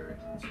the military.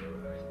 So,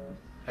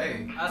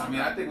 Hey,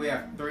 I think we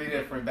have 3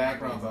 different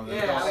backgrounds on this.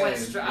 Yeah, Go I went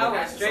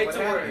ahead. straight What to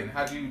work. happened?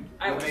 How'd you?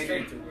 I what went made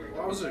straight you- to work.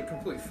 well, I was a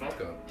complete fuck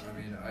up. I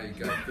mean, I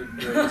got good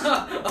grades.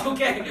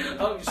 Okay.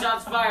 Oh,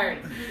 shots fired.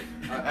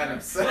 Adam,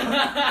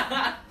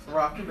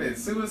 Rock committed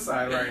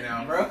suicide right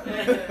now, bro.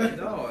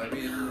 No, I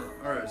mean,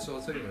 alright, so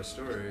I'll tell you my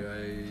story.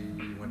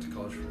 I went to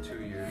college for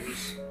 2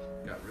 years,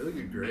 got really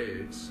good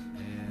grades,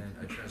 and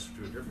I transferred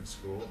to a different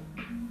school.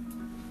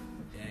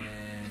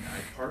 And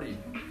I partied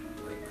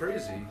like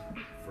crazy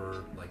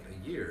for like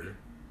a year,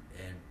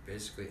 and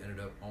basically ended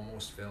up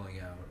almost failing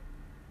out.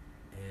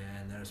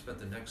 And then I spent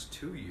the next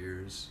 2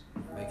 years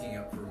making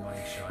up for my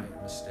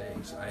giant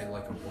mistakes. I had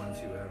like a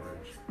 1-2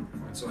 average,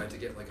 and so I had to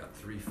get like a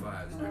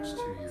 3.5 the next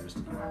 2 years to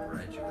even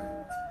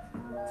graduate.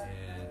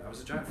 And I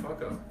was a giant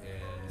fuck up,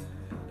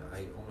 and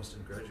I almost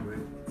didn't graduate,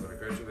 but I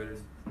graduated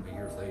a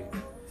year late.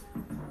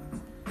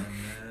 And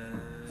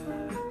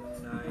then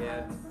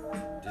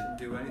I didn't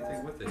do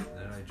anything with it. And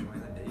then I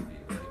joined the Navy.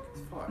 Like,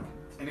 fuck.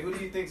 And who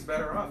do you think's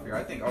better off here?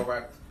 I think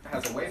ORAC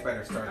has a way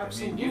better start than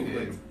me and you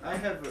did. I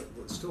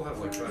still have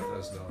like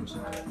 $5,000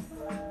 in debt.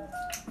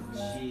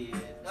 Shit.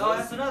 Oh,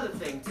 that's another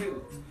thing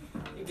too.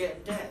 You get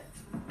in debt.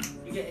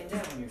 You get in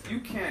debt when you're. You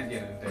can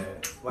get in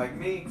debt. Like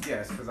me,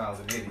 yes, because I was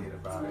an idiot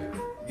about it.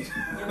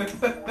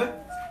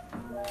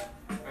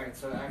 Alright,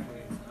 so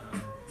actually,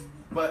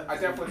 But I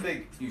definitely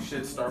think you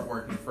should start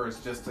working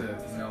first just to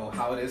know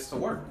how it is to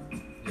work.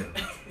 Yeah.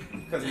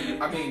 Because,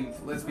 I mean,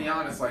 let's be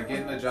honest, like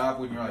getting a job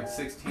when you're like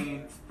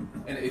 16,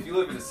 and if you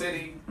live in the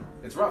city,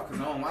 it's rough because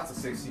no one wants a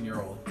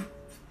 16-year-old.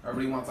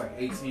 Everybody wants like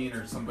 18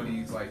 or somebody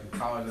who's like in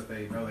college that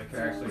they know they could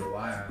actually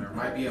rely on or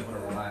might be able to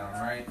rely on,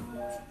 right?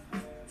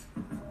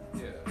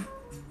 Yeah.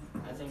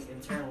 I think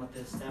in turn what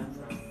this stemmed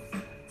from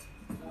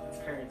was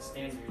parent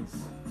standards.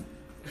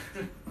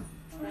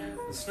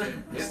 Is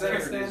that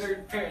a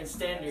standard? Parent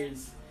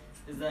standards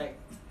is that.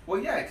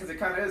 Well, yeah, because it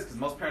kind of is. Because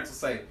most parents will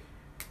say,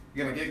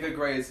 "You're gonna get good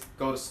grades,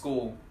 go to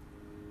school,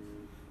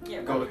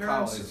 Yeah, go but to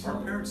college."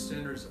 Are parent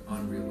standards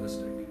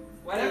unrealistic?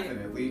 why do you,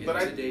 Definitely, In but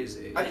I today's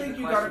age, think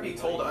you gotta be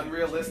told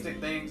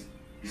unrealistic things.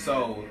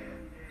 So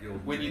you'll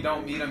when you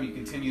don't meet them, you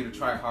continue to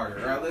try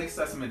harder, or at least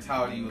that's a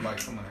mentality you would like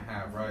someone to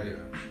have, right? Yeah.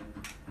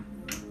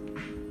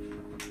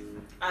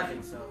 I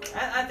think so.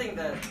 I think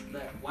that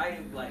why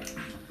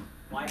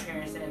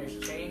parent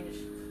standards change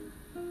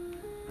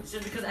It's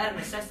just because out of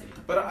necessity.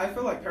 But I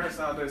feel like parents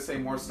nowadays say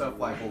more stuff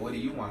like, well, what do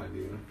you want to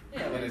do?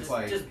 Yeah, And like, it's just,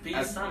 like, just be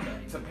as-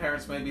 somebody. To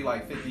parents maybe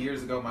like 50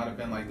 years ago might have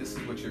been like, this is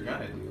what you're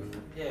gonna do.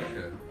 Yeah,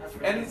 Okay. that's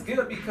right. And it's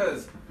good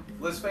because,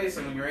 let's face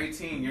it, when you're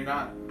 18, you're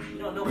not You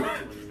don't know what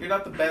to do. you're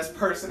not the best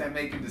person at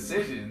making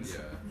decisions.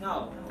 Yeah.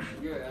 No,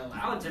 you're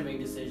allowed to make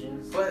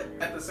decisions. But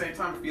at the same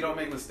time, if you don't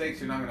make mistakes,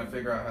 you're not gonna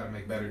figure out how to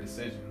make better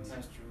decisions.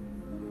 That's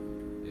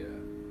true. Yeah.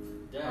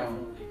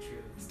 Definitely true.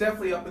 It's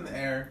definitely up in the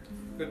air.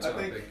 Good I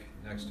topic. think-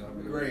 Next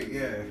topic. Great,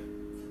 yeah.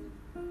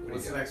 What do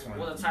What's you the got? next one?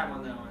 What's the time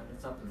on that one?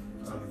 It's up.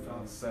 It's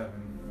up.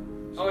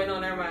 7. Oh wait, no,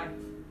 never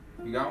mind.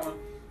 You got one?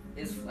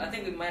 I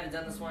think we might have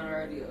done this one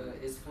already.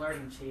 Is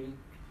flirting cheating?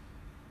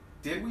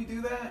 Did we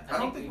do that? I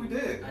don't think we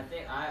did. I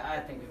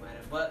think we might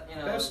have, but you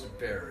know, Best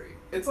berry.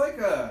 It's like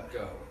a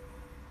Go.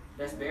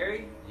 best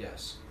berry,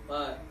 Yes.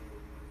 but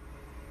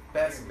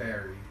best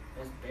berry.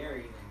 best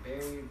berry, like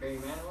berry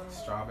manimal.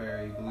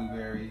 Strawberry,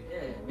 blueberry. Yeah,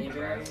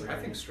 mayberry. I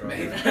think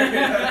strawberry.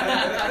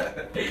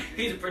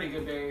 He's a pretty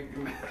good berry.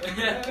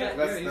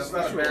 That's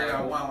not a berry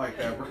I want like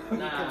that, bro. He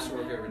Nah. comes to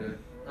work every day.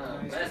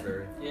 He's a best, good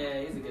berry. yeah,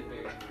 he's a good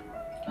berry.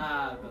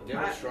 But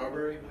Daryl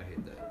strawberry? I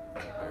hate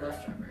that. I love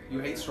strawberry. You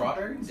hate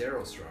strawberries?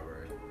 Daryl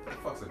strawberry. What the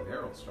fuck's a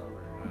Daryl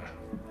strawberry?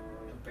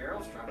 A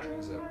barrel strawberry?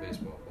 He's a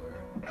baseball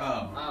player.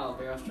 Oh,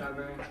 barrel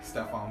strawberry.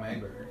 Stephon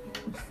Mayberry.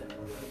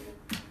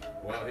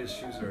 Wow, his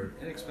shoes are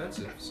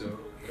inexpensive, so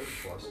there's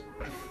a plus.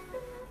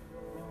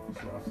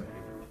 That's what I'm saying.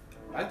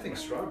 I think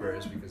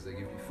strawberries because they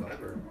give you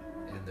fiber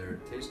and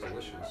they taste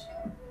delicious.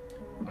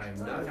 I am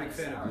not a big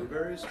fan of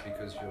blueberries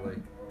because you're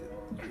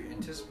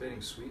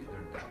anticipating sweet and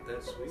they're not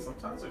that sweet.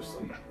 Sometimes they're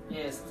sweet.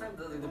 Yeah, sometimes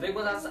the big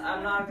ones outside,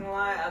 I'm not gonna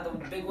lie, the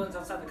big ones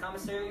outside the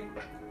commissary,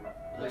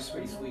 they're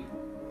pretty sweet.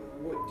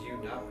 What do you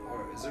not,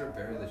 or is there a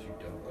berry that you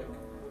don't like?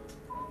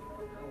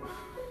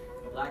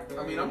 Blackberries.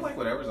 I mean, I'm like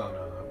whatever's on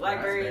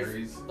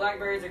Blackberries.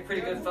 Blackberries are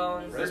pretty good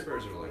phones.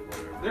 Raspberries are like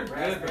whatever. They're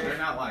good, but they're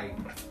not like,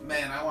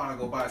 man, I want to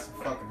go buy some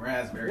fucking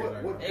raspberries.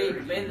 What Hey,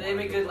 berries they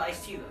make good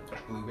iced tea though.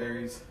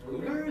 Blueberries.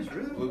 Blueberries,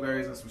 really?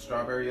 Blueberries and some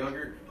strawberry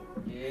yogurt.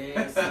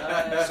 Yes,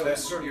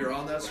 So you're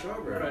on that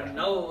strawberry.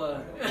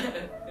 granola.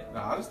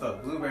 Nah, I just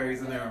thought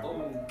blueberries in there.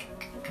 Boom.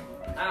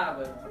 Nah,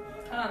 but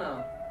I don't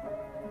know.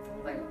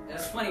 Like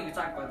it's funny we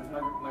talk about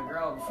this. My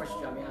girl before she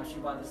dropped me off, she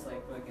bought this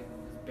like fucking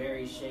this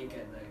berry shake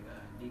at like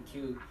DQ.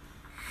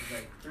 There's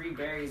like 3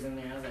 berries in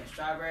there. I was like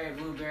strawberry,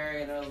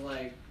 blueberry, and I was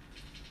like,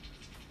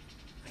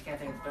 I can't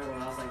think of the third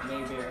one. I was like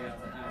Mayberry. I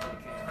was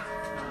like,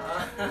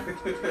 alright,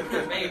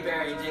 okay.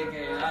 Mayberry,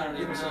 JK. I don't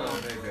Give even me some know.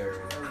 Mayberry.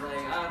 I was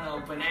like, I don't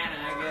know, banana,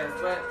 I guess.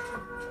 But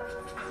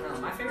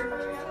no, my favorite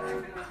berry.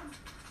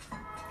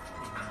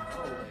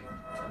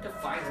 What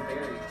defines a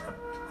berry?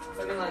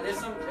 So I mean, like, there's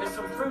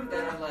some fruit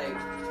that are like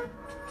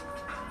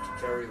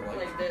Berry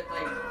like.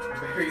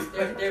 Berries.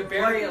 they're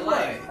berry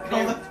alike.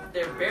 What?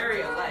 They're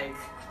berry alike.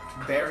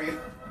 Berry.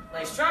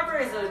 Like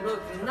strawberries that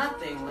look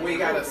nothing. Like We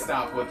gotta blueberries.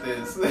 stop with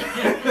this.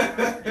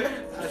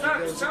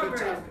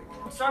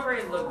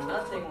 Strawberries look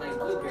nothing like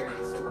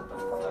blueberries. So what the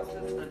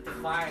fuck that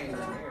defines a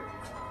berry?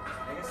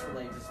 I guess it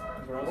like just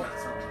grows on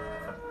something.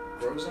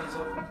 Grows on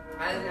something?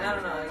 I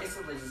don't know. I guess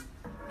it like just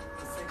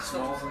it's like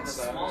Small like in a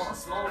size.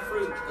 small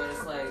fruit, but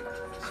it's like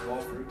Small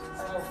fruit?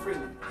 small fruit.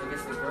 I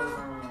guess it grows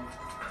on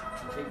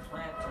a big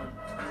plant.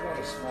 What about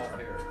a small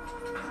pear?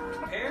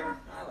 Pear?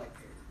 I like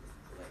pear.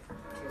 Like,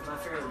 it's my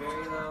favorite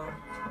berry though.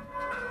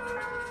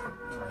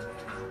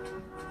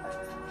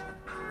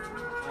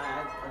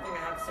 I think I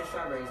have to say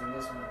strawberries in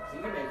this one. So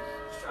you can make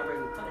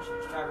strawberries with a ton of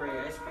shit. Strawberry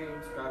ice cream,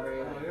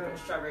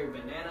 strawberry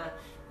banana.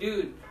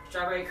 Dude,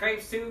 strawberry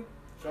crepes too.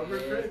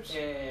 Strawberry Yeah, crepes?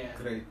 Yeah.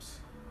 Grapes.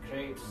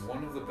 Crepes.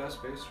 One of the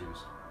best pastries.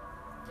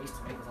 I used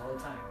to make those all the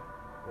time.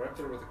 Right up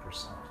there with a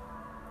croissant.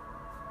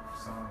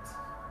 Croissants.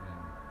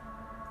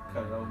 And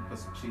Cut it open, put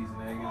some cheese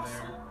and egg in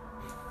there.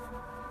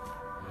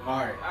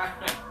 Alright.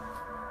 Alright.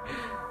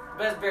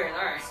 Best berries,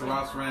 alright. So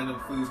Rob's random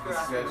food Food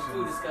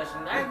discussion.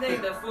 discussion. I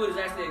think that food is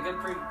actually a good,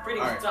 pretty good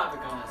Alright. topic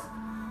on this.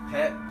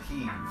 Pet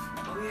peeve.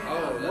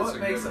 Oh, that's What a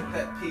makes good a one.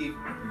 pet peeve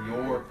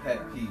your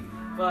pet peeve?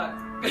 But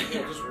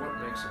Yeah, just what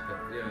makes a pet?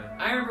 Yeah.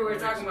 I remember we were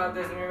talking about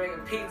this when we were making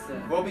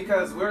pizza. Well,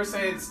 because we were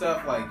saying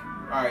stuff like,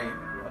 alright,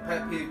 a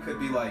pet peeve could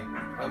be like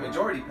a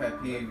majority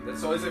pet peeve.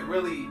 So is it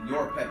really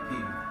your pet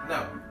peeve?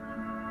 No.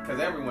 Because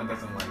everyone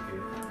doesn't like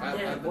it.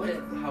 Yeah, I but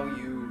like how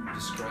you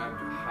described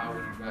how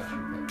you got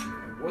your pet peeve.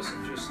 It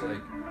wasn't just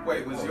like,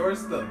 Wait, was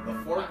yours the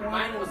fork one?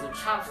 Mine was a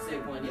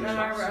chopstick one. You know what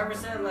I ever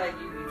said? Like,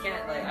 you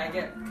can't, like, I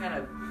get kind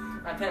of,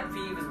 my pet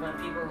peeve is when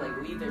people, like,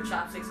 leave their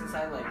chopsticks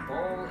inside, like,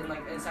 bowl, and,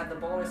 like, inside the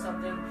bowl or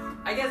something.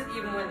 I guess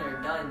even when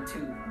they're done,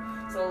 too.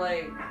 So,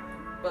 like,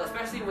 but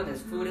especially when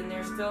there's food in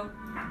there still,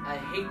 I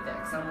hate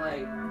that. Cause I'm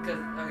like,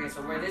 okay,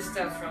 so where this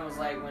stems from was,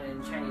 like, when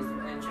in Chinese,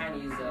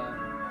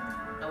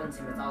 I wouldn't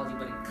say mythology,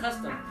 but in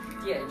custom,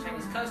 yeah, in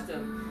Chinese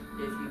custom,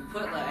 if you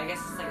put, like, I guess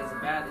it's like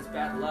it's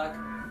bad luck,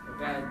 or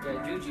bad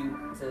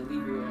juju to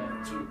leave your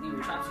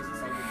chopsticks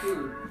inside your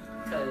food,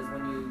 because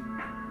when you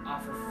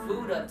offer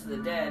food up to the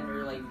dead,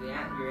 or like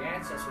your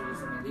ancestors or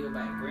something, leave it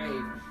by a grave.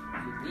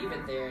 You leave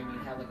it there, and you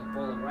have like a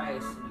bowl of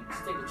rice, and you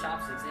stick the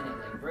chopsticks in it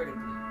like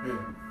vertically. Yeah.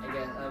 I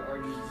guess, or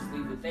you just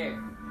leave it there.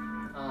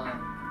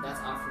 That's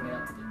offering it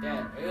up to the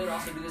dead. It would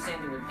also do the same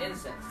thing with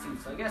insects too.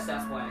 So I guess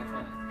that's why I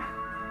kind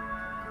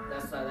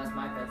of that's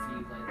my pet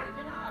peeve.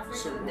 Like offering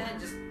So to the dead,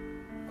 just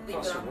leave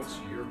it So up. what's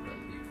your pet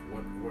peeve?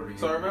 What are you?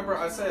 So remember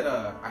I said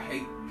I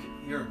hate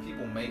hearing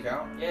people make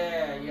out.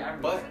 Yeah, I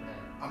remember But- saying that.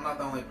 I'm not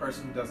the only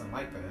person who doesn't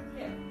like that.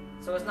 Yeah,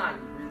 so it's not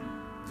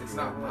really. It's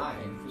not your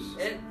mine.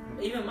 pet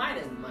peeve. Even mine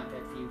isn't my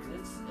pet peeve because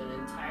it's an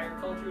entire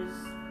culture's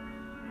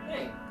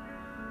thing.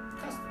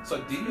 Custom.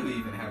 So do you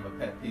even have a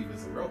pet peeve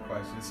is the real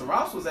question. So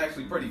Ross was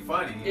actually pretty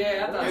funny.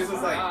 Yeah, I thought His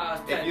was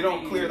like, if you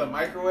don't clear the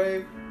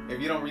microwave, if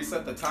you don't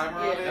reset the timer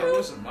on Yeah. That it.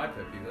 wasn't my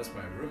pet peeve. That's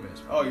my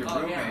roommate's. Oh, your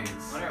Oh, yeah.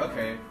 roommates. Whatever.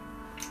 Okay.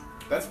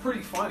 That's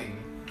pretty funny.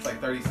 It's like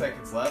 30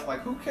 seconds left.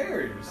 Like, who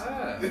cares?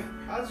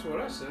 That's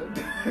what I said.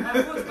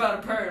 My foot's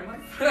about to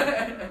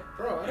burn.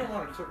 Bro, I don't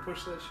want to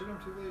push that shit. I'm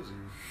too lazy.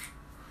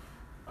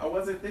 I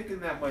wasn't thinking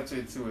that much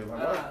into it. Like,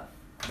 Yeah,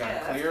 gotta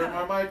that's clear kinda-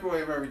 my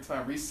microwave every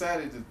time.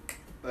 Reset it. Just,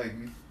 like,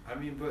 I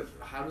mean, but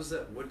how does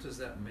that? What does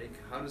that make?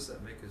 How does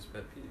that make his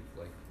pet peeve?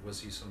 Like, was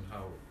he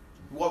somehow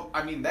well,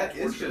 I mean, that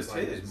is tortured just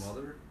by his. his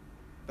mother?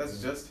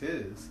 That's just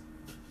his.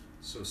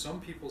 So some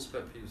people's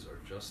pet peeves are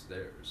just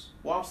theirs.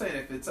 Well, I'm saying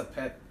if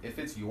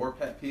it's your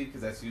pet peeve,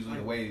 because that's usually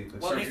the way the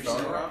What search makes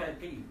started your out. pet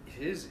peeve?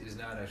 His is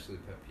not actually a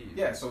pet peeve.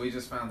 Yeah, so we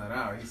just found that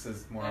out. He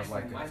says more of Actually,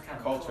 like mine's a kind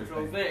of culture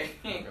cultural thing.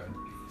 Okay.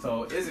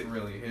 So is it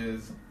really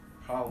his?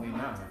 Probably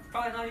not.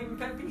 Probably not even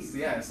pet peeve.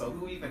 Yeah, so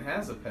who even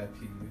has a pet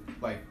peeve?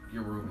 Like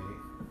your roommate?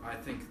 I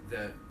think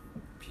that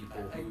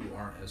people who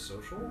aren't as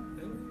social,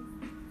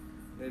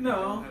 maybe No,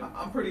 don't have-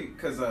 I'm pretty,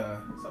 because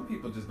some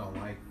people just don't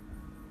like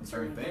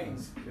certain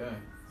things. Yeah.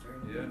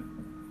 Yeah.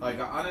 Like,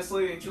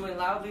 honestly, Chewing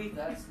loudly,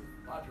 that's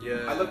a lot of people.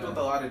 Yeah. I lived with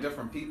a lot of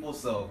different people,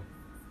 so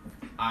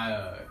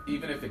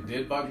even if it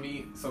did bug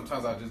me,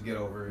 sometimes I'll just get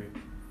over it.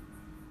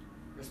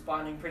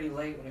 Responding pretty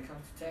late when it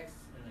comes to text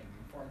and like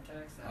important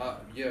text.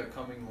 Yeah,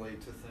 coming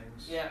late to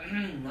things. Yeah, I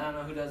don't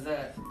know who does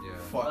that. Yeah.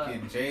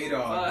 Fucking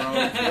J-Dog,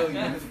 bro. Kill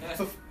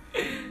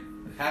you.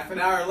 Half an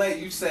hour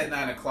late, you said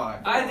 9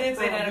 o'clock. I did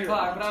say Bro, 9 here,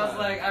 o'clock, on but I was time.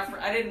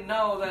 like, I didn't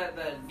know that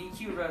the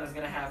DQ run was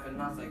gonna happen,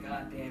 and I was like,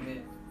 God damn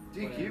it.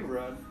 DQ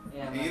run.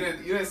 Yeah, And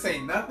you didn't say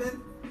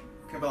nothing?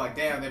 Could be like,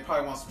 damn, they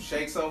probably want some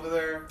shakes over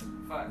there.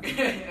 fuck.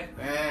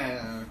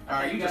 Man.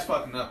 Alright, you just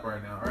fucking up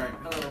right now, right?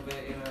 A little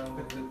bit, you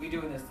know. We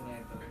doing this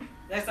tonight though.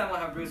 Next time we'll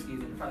have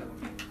brewskis, it probably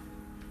won't be.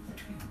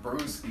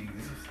 Brewskis.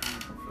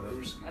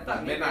 I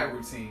thought Midnight Mayberry-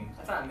 routine.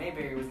 I thought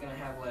Mayberry was gonna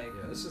have like.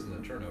 Yeah, this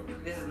isn't a turnover.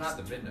 This is anymore. not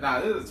It's the midnight. Nah,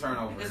 this is a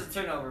turnover. This is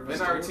turnover, but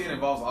Midnight routine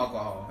involves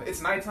alcohol.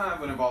 It's nighttime,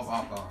 but it involves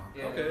alcohol.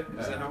 Yeah. Okay, is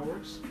that Yeah. how it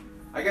works?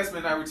 I guess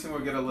midnight routine will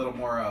get a little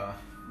more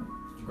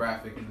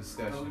graphic in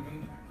discussion.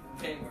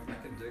 Anyway.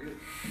 I can dig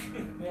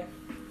it. Yeah.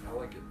 I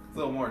like it. It's a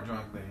little more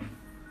drunk thing.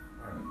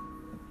 Alright.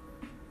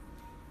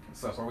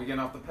 What's up? Are we getting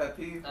off the pet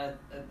peeve?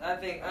 I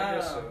think. I I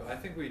guess don't know. so. I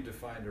think we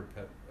defined our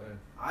pet.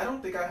 I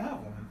don't think I have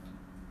one.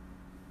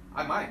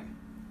 I might.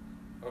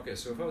 Okay,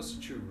 so if I was to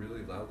chew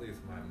really loudly with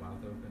my mouth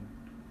open,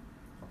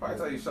 I'll probably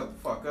tell you shut the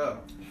fuck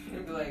up.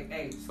 You'd be like,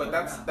 hey. slow But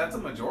down. that's a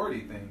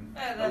majority thing.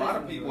 Yeah, A that lot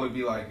is of people would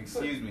be like,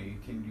 excuse me,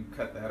 can you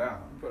cut that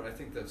out? but I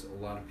think that's a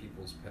lot of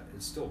people's pet.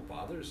 It still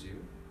bothers you.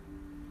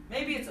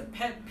 Maybe it's a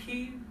pet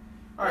peeve.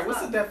 Alright, It's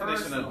what's the not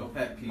definition of personal. a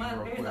pet peeve real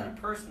Maybe it's quick? not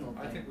a personal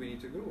thing. I think we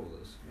need to Google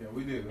this. Yeah,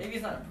 we do. Maybe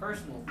it's not a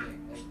personal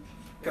thing.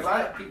 Like, 'Cause a lot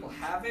I- of people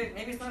have it.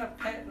 Maybe it's not a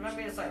pet.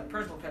 Maybe it's not a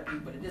personal pet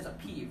peeve, but it is a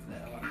peeve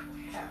that a lot of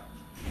people have.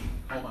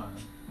 Hold on.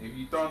 If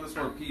you throwing this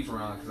word peeve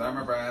around, because I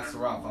remember I asked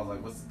Ralph, I was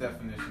like, what's the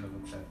definition of a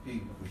pet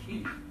peeve?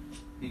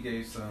 He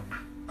gave some.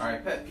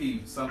 Alright, pet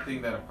peeve,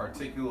 something that a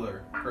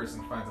particular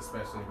person finds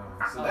especially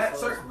annoying. So Oh, that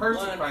so certain it's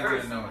person one finds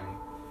person. it annoying.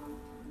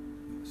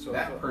 So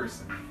That if,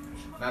 person.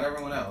 Not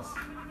everyone else.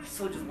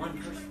 So just one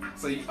person.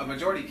 So a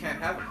majority can't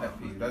have a pet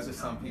peeve. That's just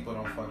some people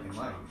don't fucking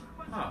like.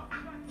 huh?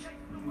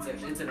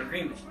 It's an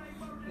agreement.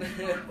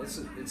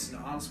 It's an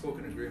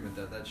unspoken agreement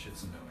that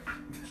shit's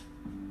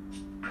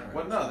annoying. Alright.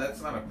 Well, no,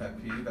 that's not a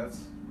pet peeve.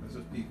 That's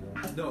just people.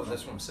 No,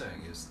 that's what I'm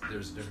saying. Is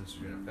there's a difference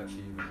between a pet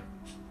peeve and an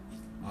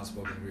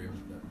unspoken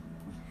agreement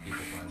that people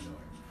find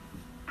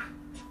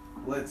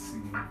annoying. Let's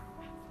see.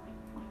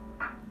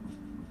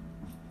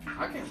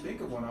 I can't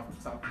think of one off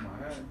the top of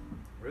my head.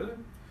 Really?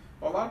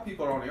 Well, a lot of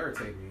people don't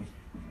irritate me.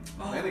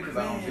 Mainly because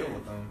I don't deal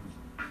with them.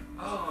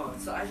 Oh,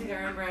 so I think I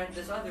remember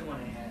this other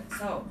one I had.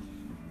 So,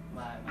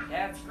 my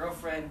dad's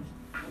girlfriend,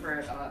 remember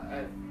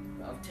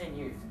of 10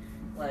 years.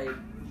 Like,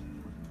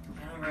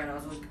 I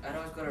remember I'd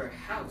always go to her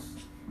house.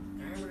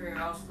 I remember her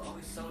house was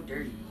always so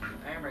dirty.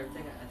 I remember I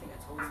think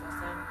I told this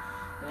last time.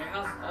 And her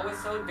house was always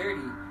so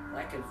dirty that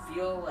I could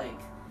feel like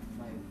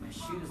my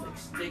shoes like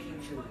sticking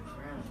to the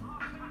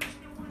ground.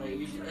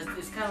 Like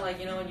it's kind of like,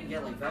 you know, when you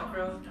get like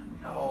Velcro.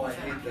 Oh, I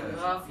Trying to hate peel it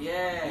that. off.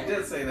 Yeah. You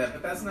did say that,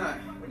 but that's not.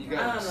 When you I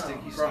got don't know. sticky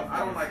Bro, stuff. I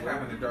don't on like your floor.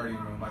 having a dirty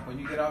room. Like when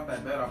you get off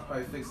that bed, I'll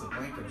probably fix the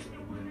blanket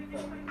a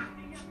little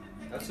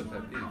bit. That's a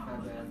pet peeve. My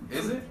bad.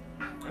 Is it?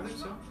 I think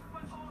so.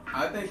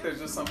 I think there's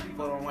just some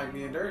people that don't like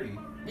being dirty.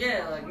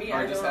 Yeah, like me. Or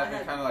I just know I having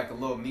had, kind of like a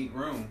little neat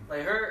room.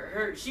 like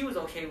she was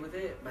okay with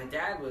it. My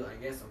dad was, I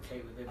guess,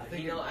 okay with it. I But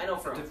think I know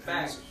for a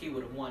depends. fact he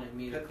would have wanted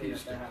me to Pet clean up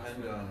peeves that house.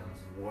 depend on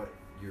what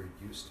you're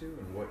used to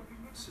and what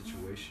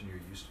situation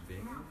you're used to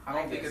being in. I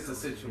don't think it's a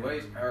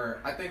situation, or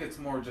I think it's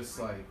more just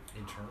like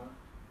Internal.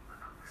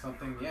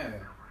 something, yeah.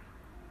 It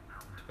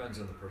depends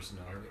on the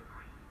personality.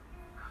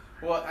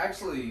 Well,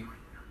 actually,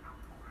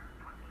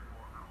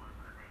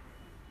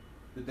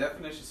 the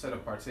definition said a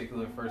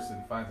particular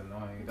person finds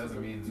annoying. It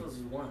doesn't mean, So this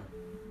is one.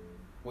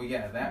 well,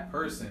 yeah, that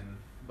person,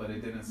 but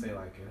it didn't say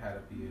like it had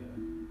to be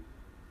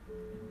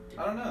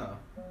a. I don't know.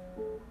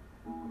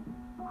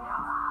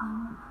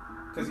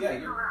 Cause yeah,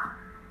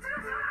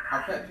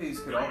 our pet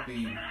peeves could all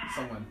be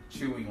someone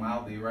chewing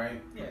loudly,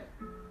 right? Yeah.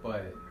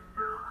 But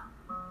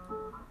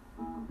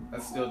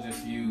that's still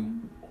just you.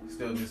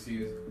 Still just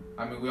you.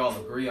 I mean, we all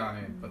agree on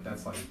it, but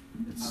that's like,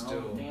 It's I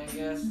still.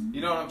 guess.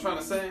 you know what I'm trying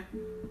to say?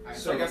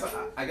 So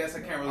I guess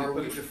I can't really Are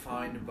put we it.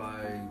 defined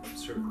by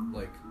certain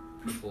like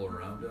people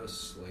around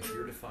us? Like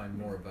you're defined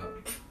more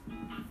about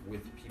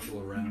with people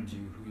around you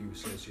who you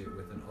associate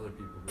with, and other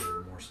people who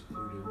are more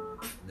secluded,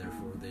 and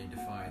therefore they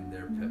define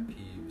their pet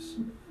peeves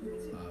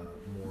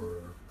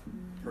more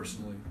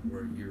personally.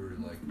 Where you're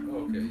like,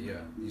 oh, okay,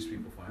 yeah, these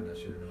people find that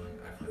shit annoying.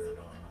 I find it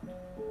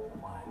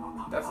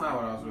annoying. That's not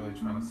what I was really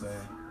trying to say.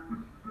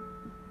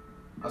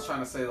 I was trying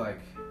to say like,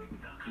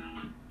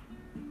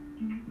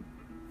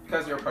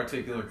 because you're a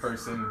particular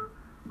person,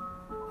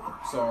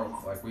 so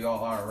like we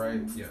all are,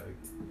 right? Yeah.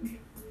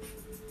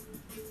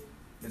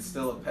 It's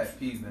still a pet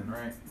peeve then,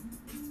 right?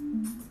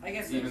 I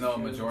guess Even that's though a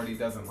true. majority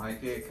doesn't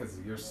like it, because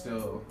it's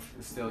still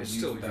It's you.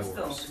 still that's-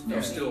 yours. Still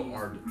You still me.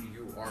 are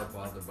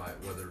bothered by it,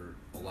 whether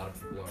a lot of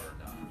people are or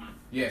not.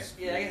 Yeah.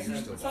 Yeah, I guess You're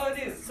so. still So it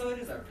is. So it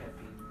is our pet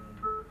peeve.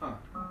 Huh.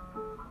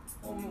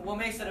 Well, what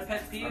makes it a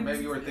pet peeve? Or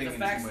maybe you were is thinking the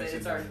fact too much that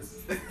it's into our.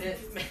 this.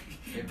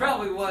 It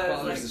probably was.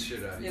 Bothers Like, the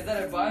shit out of you. is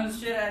that it bothers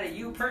the shit out of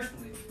you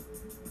personally?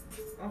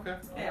 Okay.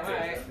 Yeah, Okay.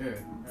 alright. Yeah.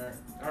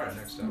 All right.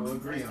 Next up. We'll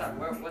agree Next on time,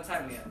 that. what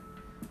time we at?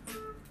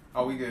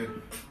 Oh, we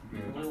good.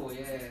 Good. Oh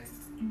yeah.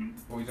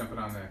 What we jumping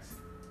on next?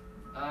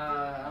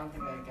 I don't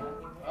think I got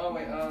anything. Oh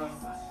wait.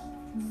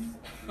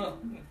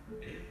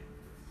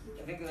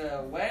 I think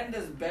when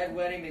does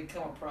bedwetting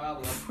become a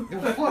problem?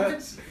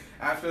 What?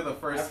 After the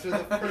first. After the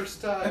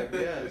first time,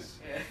 yes.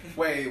 Yeah.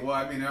 Wait. Well,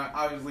 I mean,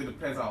 obviously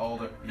depends how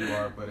old you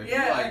are, but if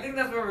Yeah, you're I like, think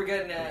that's what we're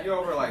getting if at. you're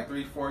over like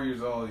 3-4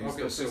 years old, you Okay,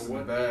 still so piss in the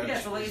what bed. Yeah,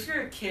 so like if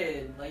you're a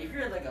kid, like if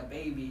you're like a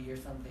baby or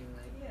something,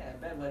 like yeah,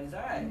 bedwetting's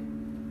alright.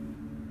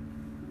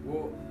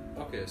 Well,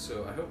 okay,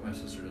 so I hope my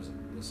sister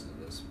doesn't listen to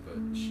this, but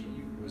she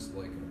was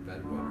like a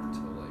bedwetter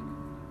until like,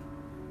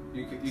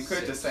 You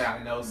could just say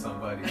I know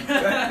somebody.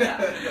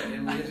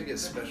 and we had to get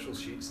special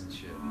sheets and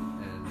shit,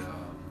 and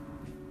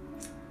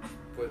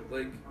but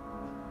like,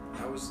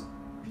 I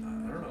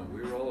don't know,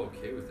 we were all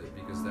okay with it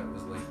because that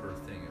was like her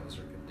thing, it was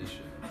her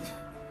condition.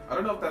 I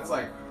don't know if that's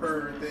like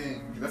her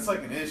thing. That's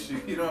like an issue.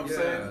 You know what I'm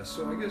saying? Yeah,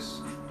 so I guess,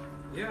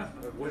 yeah.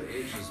 At what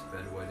age does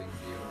bedwetting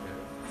be okay?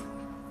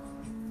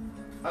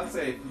 I'd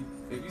say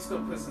if you still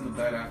piss in the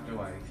bed after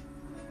like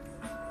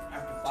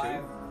After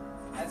 5,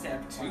 I'd say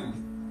after 2. 5.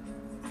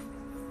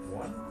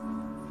 What?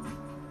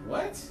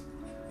 What?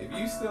 If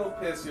you still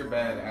piss your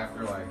bed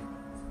after like,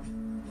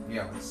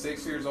 yeah, like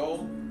 6 years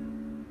old?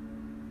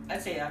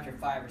 I'd say after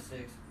 5 or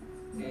 6.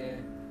 Yeah.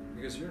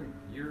 Because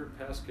you're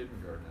past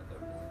kindergarten at that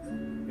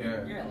point.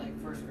 Yeah. You're in like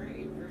first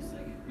grade, first,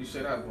 second. You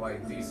should have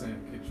like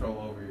decent control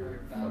over your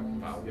fucking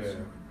Bowels. Yeah.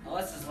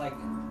 Unless it's like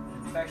an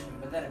infection,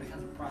 but then it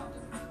becomes a problem.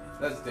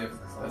 That's different.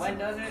 So That's when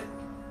does it?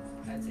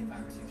 I'd say 5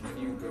 or 6 years. When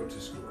you go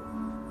to school,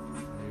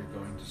 when you're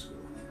going to school.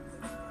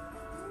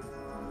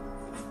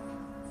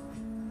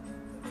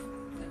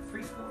 Like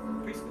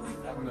preschool?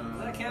 Preschool? No, Does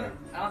that count?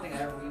 like- I don't think I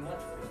ever even went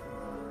to preschool.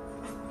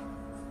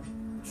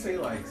 say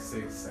like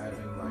 6,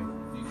 7. Like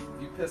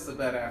you piss the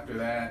bed after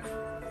that.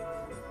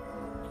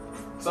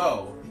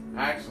 So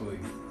actually,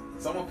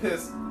 someone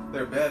pissed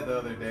their bed the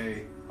other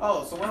day.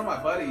 Oh, so one of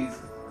my buddies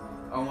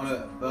on one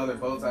of the other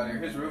boats out here,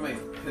 his roommate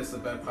pissed the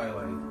bed probably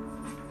like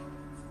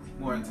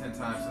more than 10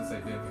 times since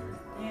they've been here.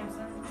 Damn,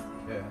 son.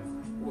 Yeah.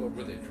 Well,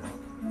 were they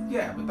drunk?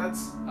 Yeah, but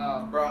that's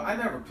bro. I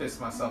never pissed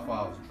myself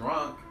while I was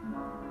drunk.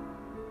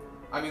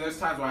 I mean, there's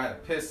times where I had to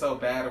piss so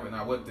bad when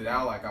I whipped it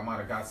out, like I might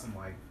have got some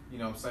like, you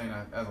know what I'm saying,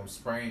 as I'm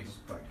spraying, just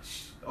like,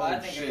 Well, I oh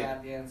think shit. I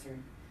got the answer.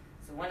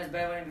 So when does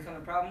bedwetting become a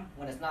problem?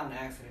 When it's not an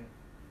accident.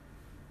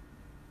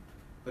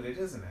 But it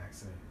is an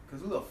accident.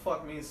 Because who the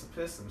fuck means to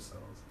piss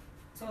themselves?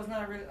 So it's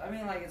not really. I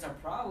mean, like it's a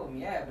problem,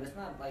 yeah, but it's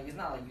not like you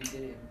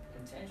did it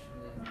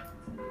intentionally.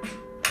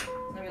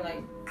 I mean,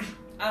 like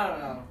I don't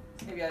know.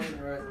 Maybe I didn't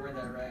word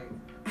that right.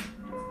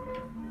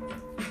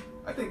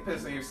 I think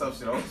pissing yourself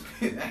should always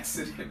be an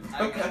accident.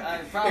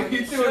 I probably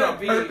if you do it on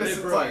should be. purpose, Hey,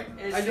 it's bro. like,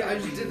 It I should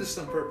just be. did this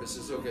on purpose.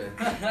 It's okay.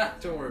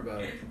 Don't worry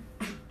about it.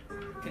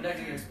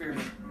 Conducting an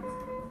experiment.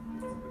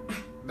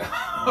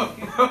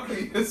 no,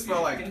 you just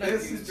smell like Conducting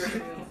piss an and shit.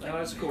 experiment. No,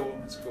 it's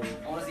cool. It's cool.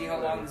 I want to see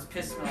how long this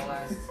piss smell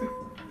lasts.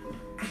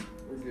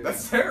 We're good.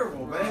 That's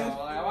terrible, Bro, man.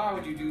 like, why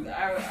would you do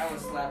that? I would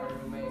slap a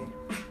roommate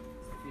if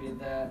you did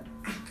that.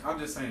 I'm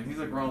just saying, he's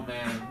a grown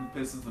man who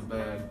pisses the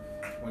bed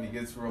when he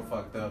gets real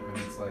fucked up, and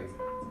it's like,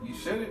 you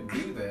shouldn't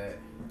do that.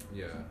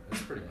 Yeah,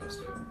 it's pretty messed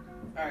up.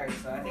 Alright,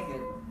 so I think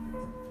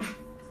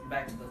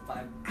back to the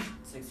 5,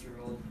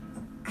 6-year-old.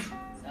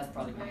 That's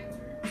probably my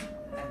answer. I think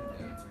that's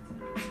my answer.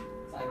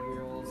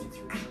 5-year-old,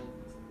 6-year-old,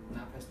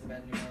 not piss the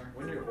bed anymore.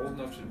 When you're old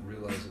enough to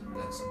realize that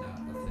that's not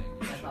a thing you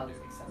That's should not do.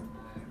 acceptable.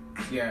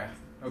 Yeah,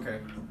 okay.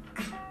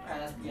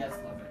 Alright, that's a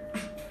lot better.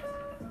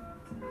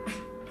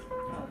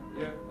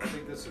 Yeah, I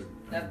think that's a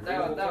That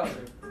real was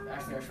topic.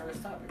 actually our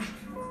shortest topic.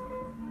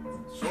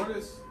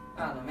 Shortest?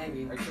 I don't know,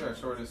 maybe. Actually, our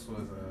shortest was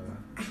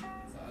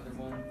The other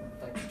one,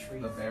 like the tree.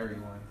 the berry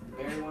one. The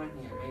berry one?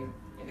 Yeah,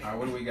 maybe. Alright,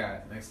 what do we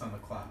got next on the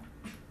clock?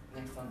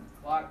 Next on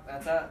the clock.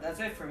 That's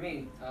it for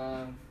me.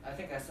 I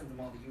think I sent them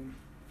all to you.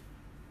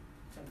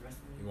 Sent the rest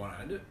of You them. want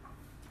to end it?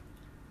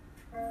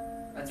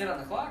 That's it on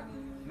the clock?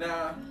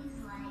 Nah.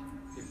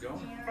 Keep going.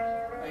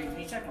 Hey, can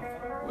you check my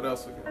phone? What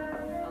else we got?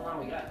 How long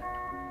we got?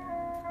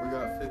 We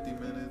got 50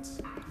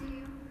 minutes.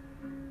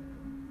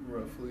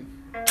 Roughly.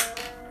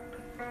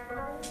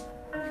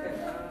 Okay,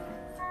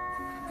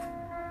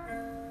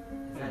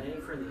 is that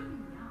it for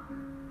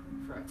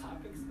our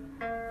topics?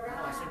 Oh,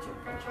 I sent you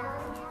a bunch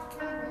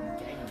of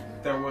gang.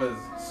 There was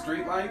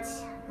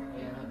streetlights,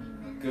 Yeah.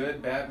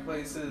 good, bad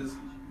places.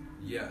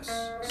 Yes.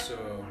 So,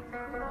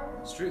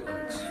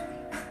 streetlights.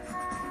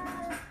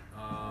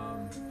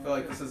 I feel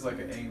like this is like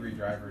an angry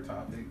driver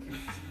topic.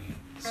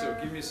 So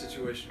give me a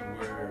situation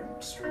where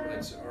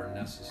streetlights are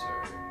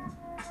necessary.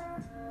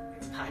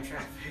 High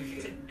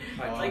traffic.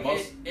 High Like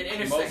most-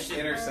 an Most intersection.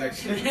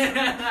 intersections.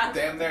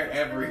 Damn near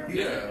every.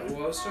 Yeah.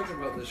 Well, I was talking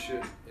about this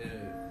shit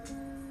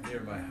near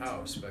my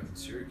house back in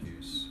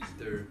Syracuse.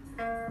 There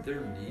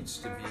needs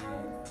to be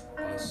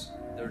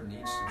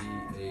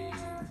a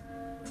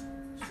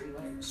Street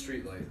light.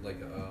 streetlight,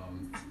 like a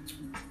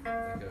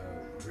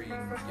green,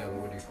 yellow.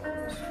 What do you call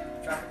those?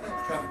 Traffic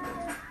light. Traffic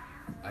light.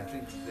 I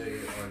think they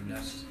are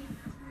necessary.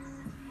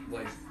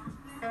 Like,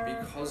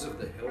 because of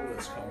the hill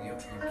that's coming up,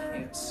 you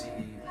can't see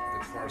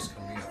the cars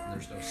coming up, and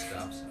there's no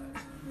stop sign.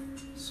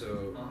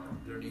 So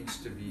there needs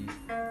to be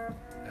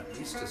at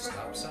least a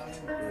stop sign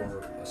or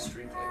a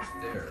street light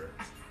there,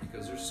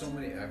 because there's so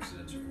many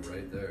accidents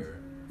right there.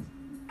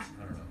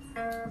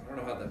 I don't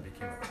know how that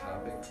became a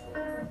topic,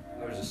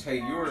 but I was just Hey,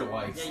 you were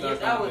like Yeah, stuck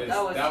that on was- this.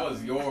 that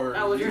was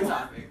your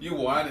topic. You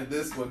wanted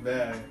this one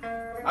bad.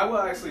 I will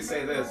actually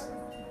say this.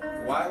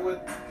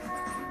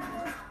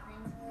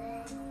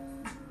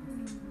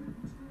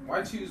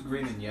 Why choose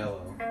green and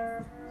yellow?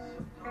 Yeah.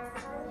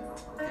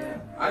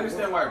 I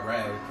understand why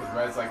red, because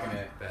red's like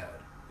an bad.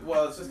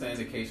 well, it's just an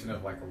indication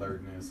of like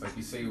alertness. Like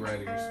you see red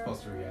and you're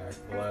supposed to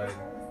react. Blood.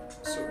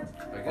 So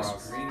I guess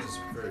Frost. green is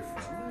very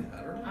friendly.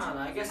 I don't know. I don't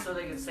know. I guess so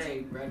they could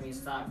say red means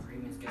stop,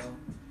 green means go.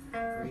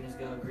 Green is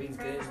go, green's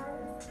good.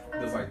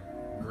 Does like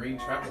green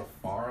travel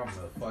far on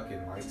the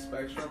fucking light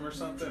spectrum or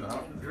something? I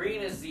don't know.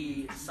 Green is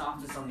the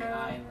softest on the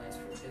eye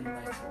in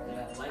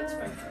light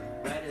spectrum.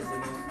 Red is the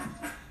most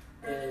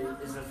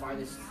is the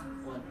farthest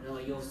one.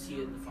 Like you'll see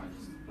it the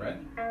farthest.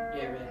 Red?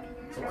 Yeah, red.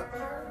 So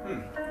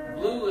what?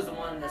 Blue is the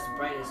one that's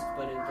brightest,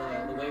 but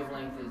the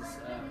wavelength is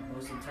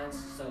most intense,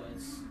 so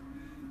it's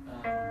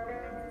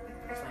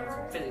slamming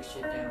some physics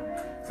shit down.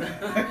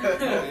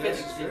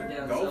 Physics shit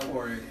down. Go so,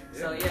 for it.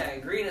 So yeah,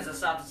 green is the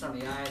softest on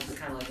the eye. It's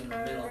kind of like in the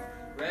middle.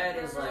 Red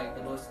is like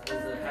the most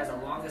has the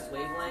longest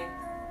wavelength,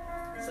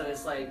 so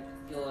it's like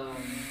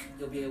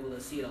you'll be able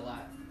to see it a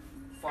lot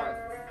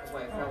farther. That's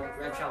why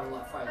red travels a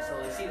lot farther. So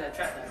like see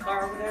that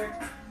car over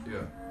there.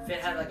 Yeah. If it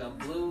had like a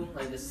blue,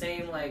 like the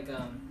same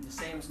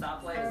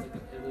stoplight as like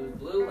it was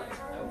blue, like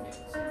I would be able to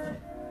see that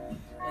shit.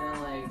 And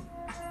then like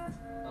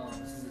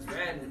since it's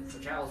red and if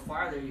it travels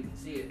farther, you can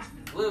see it.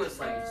 And blue, it's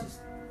like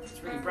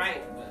it's really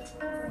bright, but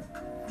hard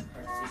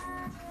to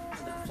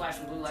see. With the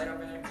flashing blue light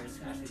over there, it's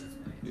actually that's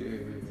why.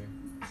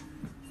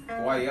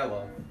 Yeah. Why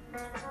yellow?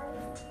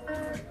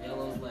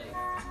 Yellow's like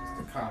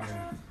It's the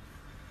common.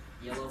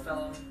 yellow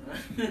fellow.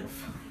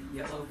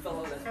 Yellow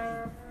fellow, that's me.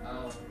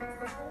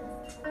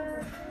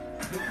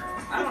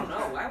 I don't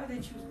know. Why would they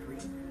choose green?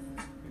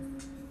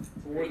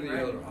 What are the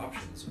Red. other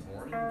options?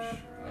 Orange?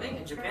 I think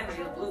in Japan they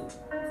use blue.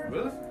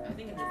 Really? I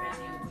think in Japan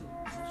they use blue.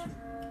 I'm not sure.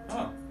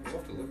 Huh. We'll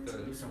have to look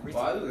that Do up. some Well,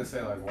 I research. was gonna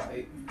say like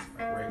white,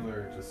 like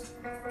regular, just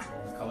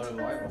color of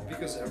the light bulb.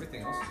 Because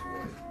everything else is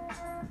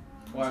white.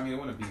 Well, I mean, it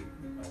wouldn't be a You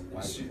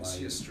white see a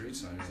light. street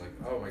sign, you're like,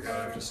 oh my god,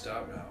 I have to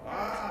stop now.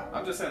 Ah!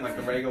 I'm just saying like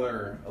the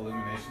regular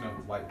illumination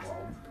of a light bulb.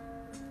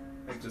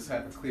 Like just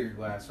have a clear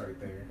glass right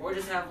there. Or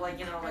just have like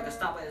like a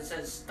stoplight that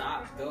says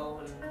stop, go,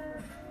 and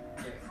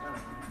yeah, I don't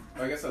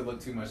know. I guess I'd look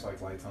too much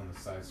like lights on the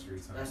side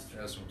streets. Huh? That's true.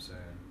 That's what I'm saying.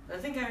 I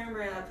think I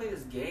remember I played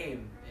this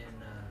game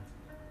in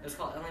it was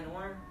called LA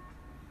Noire.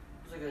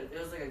 It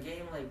was like a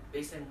game like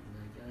based in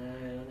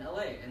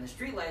LA, and the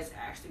street lights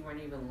actually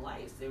weren't even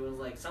lights. There was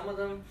like some of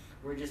them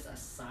were just a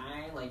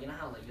sign, like you know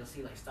how like you'll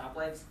see like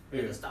stoplights,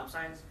 Yeah. the stop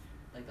signs.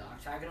 like the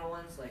octagonal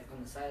ones, like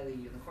on the side of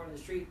in the corner of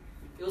the street.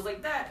 It was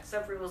like that,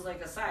 except for it was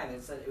like a sign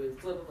that said it would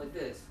flip up like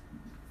this.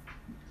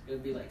 It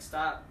would be like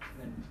stop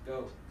and then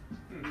go.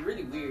 It'd be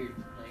really weird.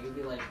 Like it'd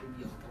be like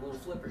a little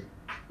flipper.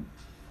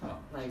 Huh.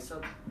 Like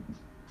so,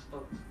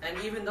 and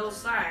even those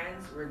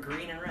signs were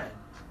green and red.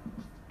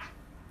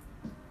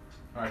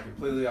 All right,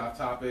 completely off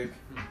topic.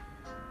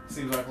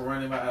 Seems like we're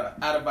running out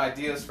of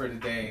ideas for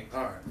today.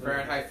 Alright.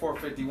 Fahrenheit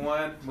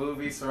 451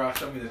 movie. Sarah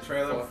showed me the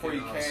trailer before you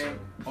Fucking came.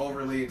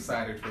 Overly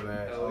excited for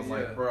that. Hell I was yeah.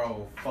 like,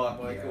 bro,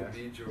 fuck Michael yeah.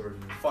 B. Jordan.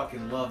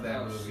 Fucking love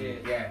that Oh, movie.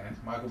 shit. Yeah,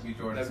 Michael B.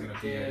 Jordan's Have- gonna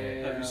be in it.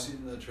 Yeah. Have you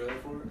seen the trailer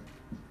for it?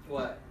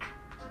 What?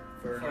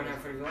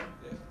 Fahrenheit 41?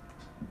 Yeah.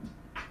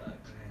 Fuck.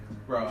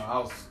 Bro, I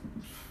was.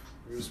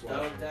 We was watching.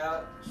 Stoked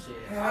out. Shit.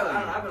 Hell I don't know.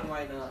 yeah.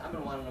 I've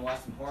been wanting to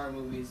watch some horror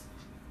movies.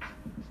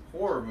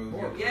 Horror movie.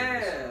 Horror.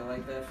 Yeah,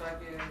 like the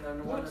fucking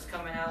the one that's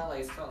coming out. Like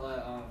it's called what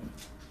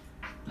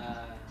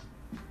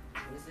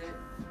is it?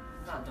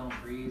 It's not Don't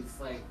Breathe. It's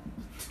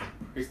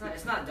like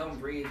it's not Don't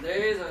Breathe. There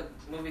is a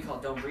movie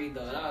called Don't Breathe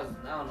though. That was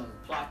I don't know,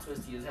 plot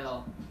twisty as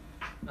hell.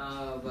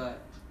 But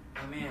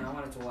oh man, I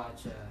wanted to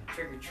watch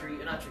Trick or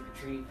Treat. Not Trick or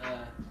Treat.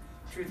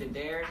 Truth and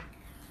Dare.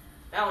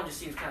 That one just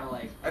seems kind of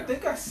like. I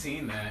think I've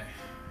seen that.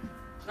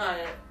 No,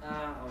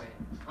 oh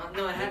wait.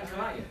 No, it hadn't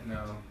come out yet.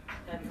 No.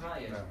 It hadn't come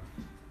out yet. No.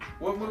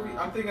 What movie?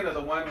 I'm thinking of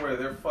the one where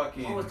they're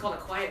fucking. Oh, it's called A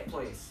Quiet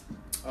Place.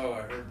 Oh,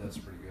 I heard that's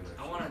pretty good. I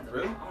Actually. wanted to.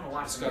 Really? I want to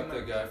watch It's it. got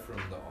the guy from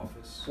The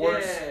Office.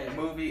 Worst Yeah.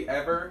 movie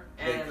ever.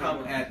 They And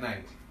come the- at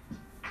night.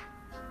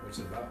 What's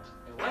it about?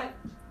 What?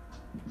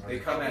 They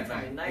come at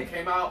coming at night. night? It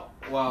came out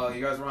while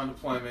you guys were on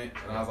deployment,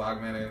 and I was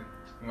like, man,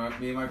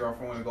 me and my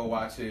girlfriend want to go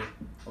watch it.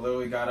 I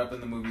literally got up in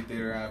the movie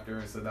theater after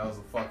and said that was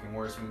the fucking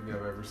worst movie I've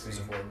ever It's seen.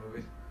 a horror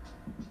movie.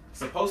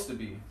 Supposed to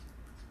be.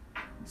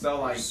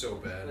 So like, It's so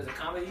bad. Was it a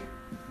comedy?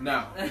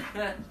 no,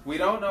 we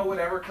don't know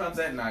whatever comes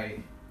at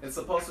night. It's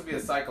supposed to be a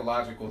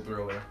psychological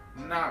thriller.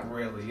 Not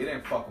really. It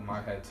didn't fuck with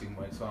my head too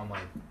much. So I'm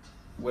like,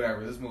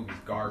 whatever. This movie's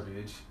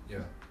garbage. Yeah.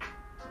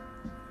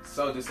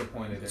 So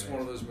disappointed It's in one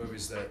it. of those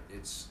movies that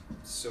it's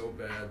so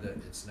bad that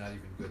it's not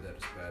even good that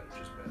it's bad. It's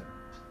just bad.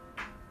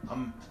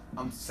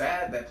 I'm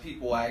sad that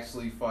people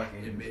actually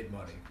fucking. It made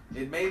money.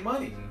 It made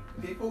money.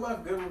 People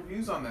left good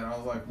reviews on that. I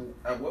was like,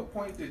 at what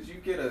point did you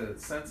get a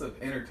sense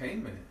of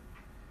entertainment?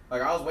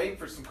 Like, I was waiting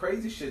for some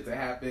crazy shit to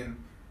happen.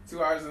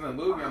 2 hours in the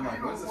movie, I'm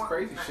like, when's this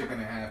crazy shit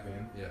gonna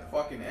happen? Yeah.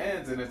 Fucking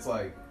ends, and it's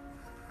like,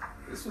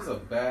 this was a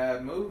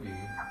bad movie.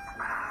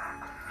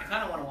 I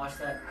kind of want to watch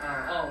that.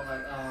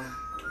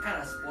 I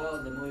kind of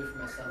spoiled the movie for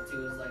myself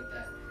too. It was like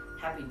that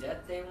Happy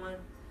Death Day one.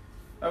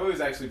 That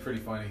movie's actually pretty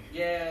funny.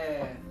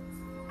 Yeah.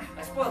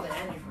 I spoiled the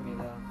ending for me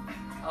though.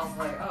 I was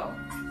like, oh.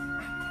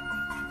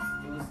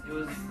 It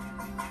was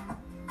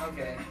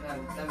okay.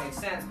 That makes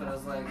sense, but I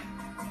was like,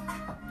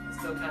 it's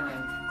still kind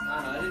of. I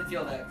don't know. I didn't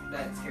feel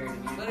that scary to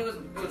me, but it was.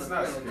 It's a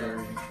not thriller, scary.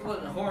 though. It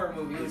wasn't a horror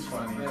movie. It was It's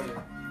just funny. a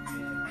thriller.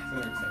 Yeah. It's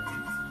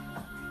entertaining.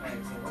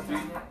 Alright, so what's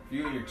If that?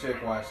 you and your chick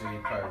watch it, you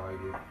probably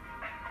like it.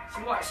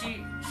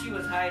 She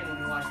was hiding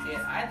when we watched it.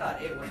 I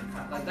thought it was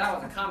like that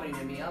was a comedy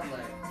to me. I was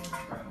like,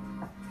 bro,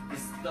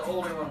 the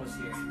older one was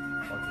here.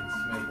 Fucking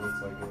Smith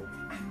looks like it.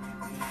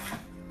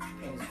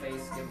 Paint his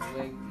face, give him a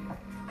wig.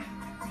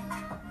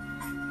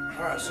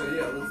 Alright, so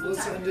yeah,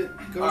 let's end it.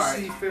 Go Alright.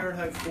 see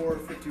Fahrenheit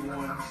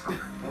 451.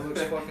 That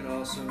looks fucking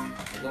awesome.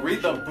 I love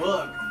Read the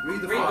book.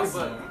 Read the Read book. the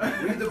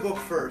book. Read the book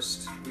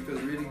first,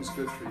 because reading's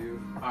good for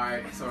you.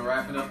 Alright, so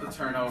wrapping up the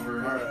turnover.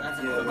 Alright, That's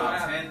a It's good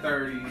about wrap.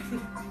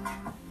 10:30.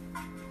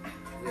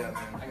 Yeah, man.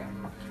 I gotta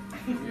go.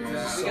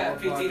 Yeah. We got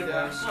PT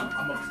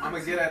tomorrow. I'm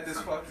gonna get at this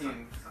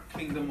fucking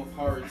Kingdom of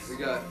Hearts. We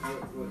got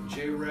what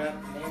J-Rap.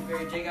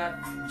 Danbury, J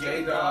got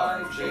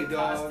J-Dog, J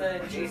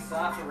Costa, and J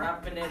Soft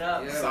wrapping it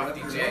up. Yeah.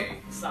 Softy J.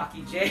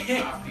 Saki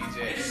J. Softy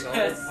J. Solid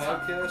Yes.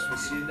 podcast. We'll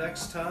see you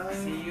next time.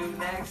 See you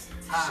next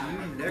See time.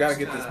 you next Gotta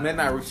get time. this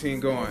midnight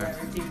routine going.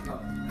 Everything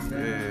going.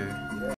 Yeah.